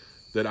do,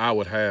 that I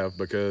would have,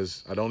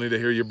 because I don't need to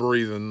hear you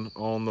breathing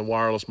on the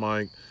wireless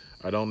mic.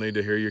 I don't need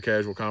to hear your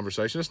casual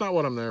conversation. It's not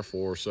what I'm there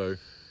for. So,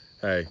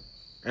 hey,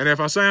 and if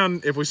we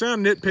sound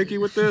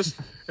nitpicky with this,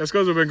 That's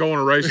because we've been going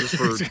to races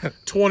for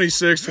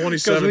 26,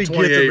 27,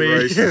 28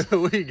 races.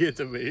 We get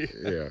to be.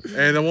 Yeah.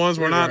 And the ones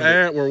we're not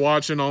at, we're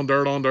watching on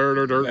Dirt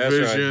or Dirt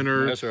Vision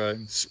or, That's right.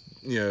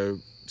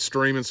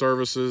 Streaming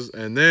services.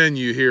 And then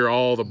you hear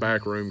all the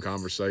backroom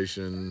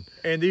conversation.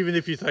 And even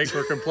if you think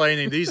we're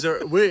complaining,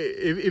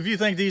 if you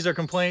think these are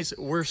complaints,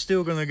 we're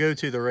still going to go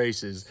to the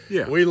races.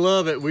 Yeah. We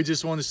love it. We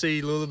just want to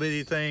see little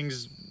bitty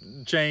things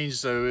change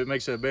so it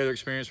makes it a better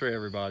experience for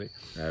everybody.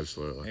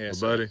 Absolutely.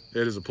 Yes, well, buddy,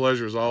 it is a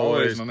pleasure as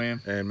always. Always, my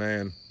man. And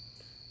man,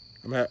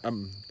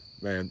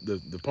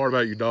 the part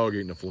about your dog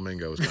eating a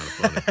flamingo is kind of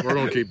funny. We're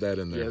gonna keep that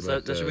in there. Yes,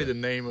 that should be the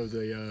name of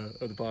the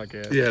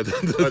podcast. Yeah,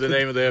 or the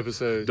name of the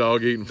episode.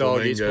 Dog eating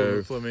flamingo.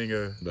 Eats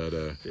flamingo. But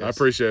yes. I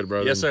appreciate it,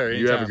 brother. Yes, sir.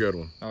 Anytime. You have a good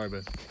one. All right,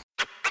 bud.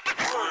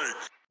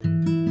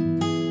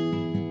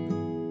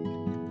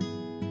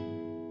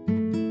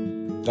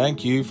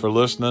 Thank you for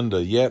listening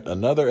to yet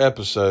another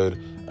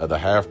episode of the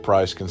Half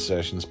Price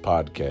Concessions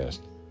podcast.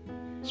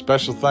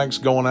 Special thanks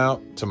going out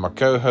to my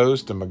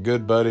co-host and my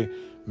good buddy,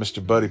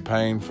 Mr. Buddy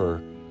Payne,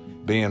 for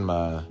being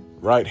my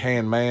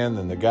right-hand man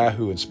and the guy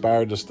who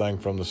inspired this thing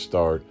from the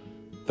start.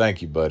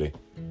 Thank you, buddy.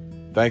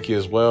 Thank you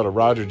as well to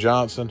Roger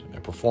Johnson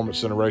at Performance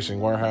Center Racing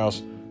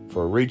Warehouse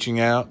for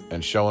reaching out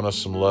and showing us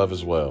some love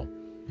as well.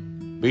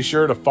 Be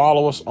sure to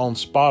follow us on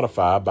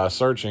Spotify by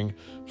searching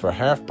for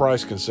Half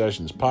Price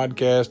Concessions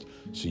Podcast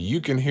so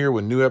you can hear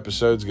when new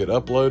episodes get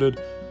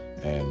uploaded.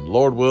 And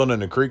Lord willing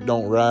and the creek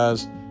don't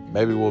rise,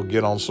 maybe we'll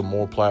get on some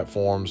more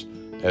platforms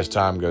as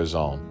time goes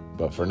on.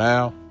 But for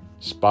now,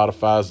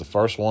 Spotify is the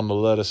first one to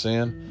let us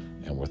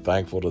in, and we're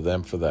thankful to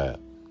them for that.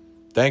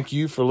 Thank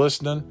you for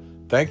listening.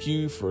 Thank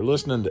you for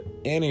listening to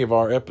any of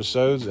our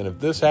episodes. And if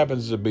this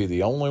happens to be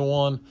the only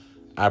one,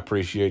 I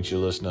appreciate you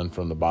listening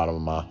from the bottom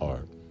of my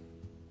heart.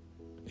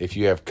 If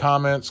you have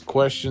comments,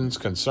 questions,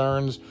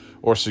 concerns,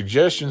 or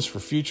suggestions for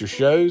future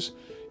shows,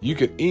 you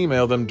could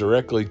email them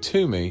directly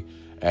to me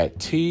at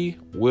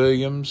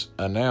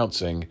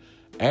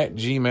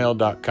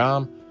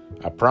twilliamsannouncing@gmail.com.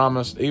 I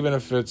promise, even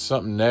if it's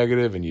something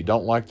negative and you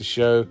don't like the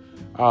show,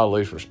 I'll at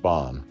least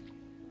respond.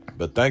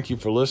 But thank you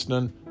for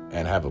listening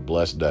and have a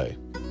blessed day.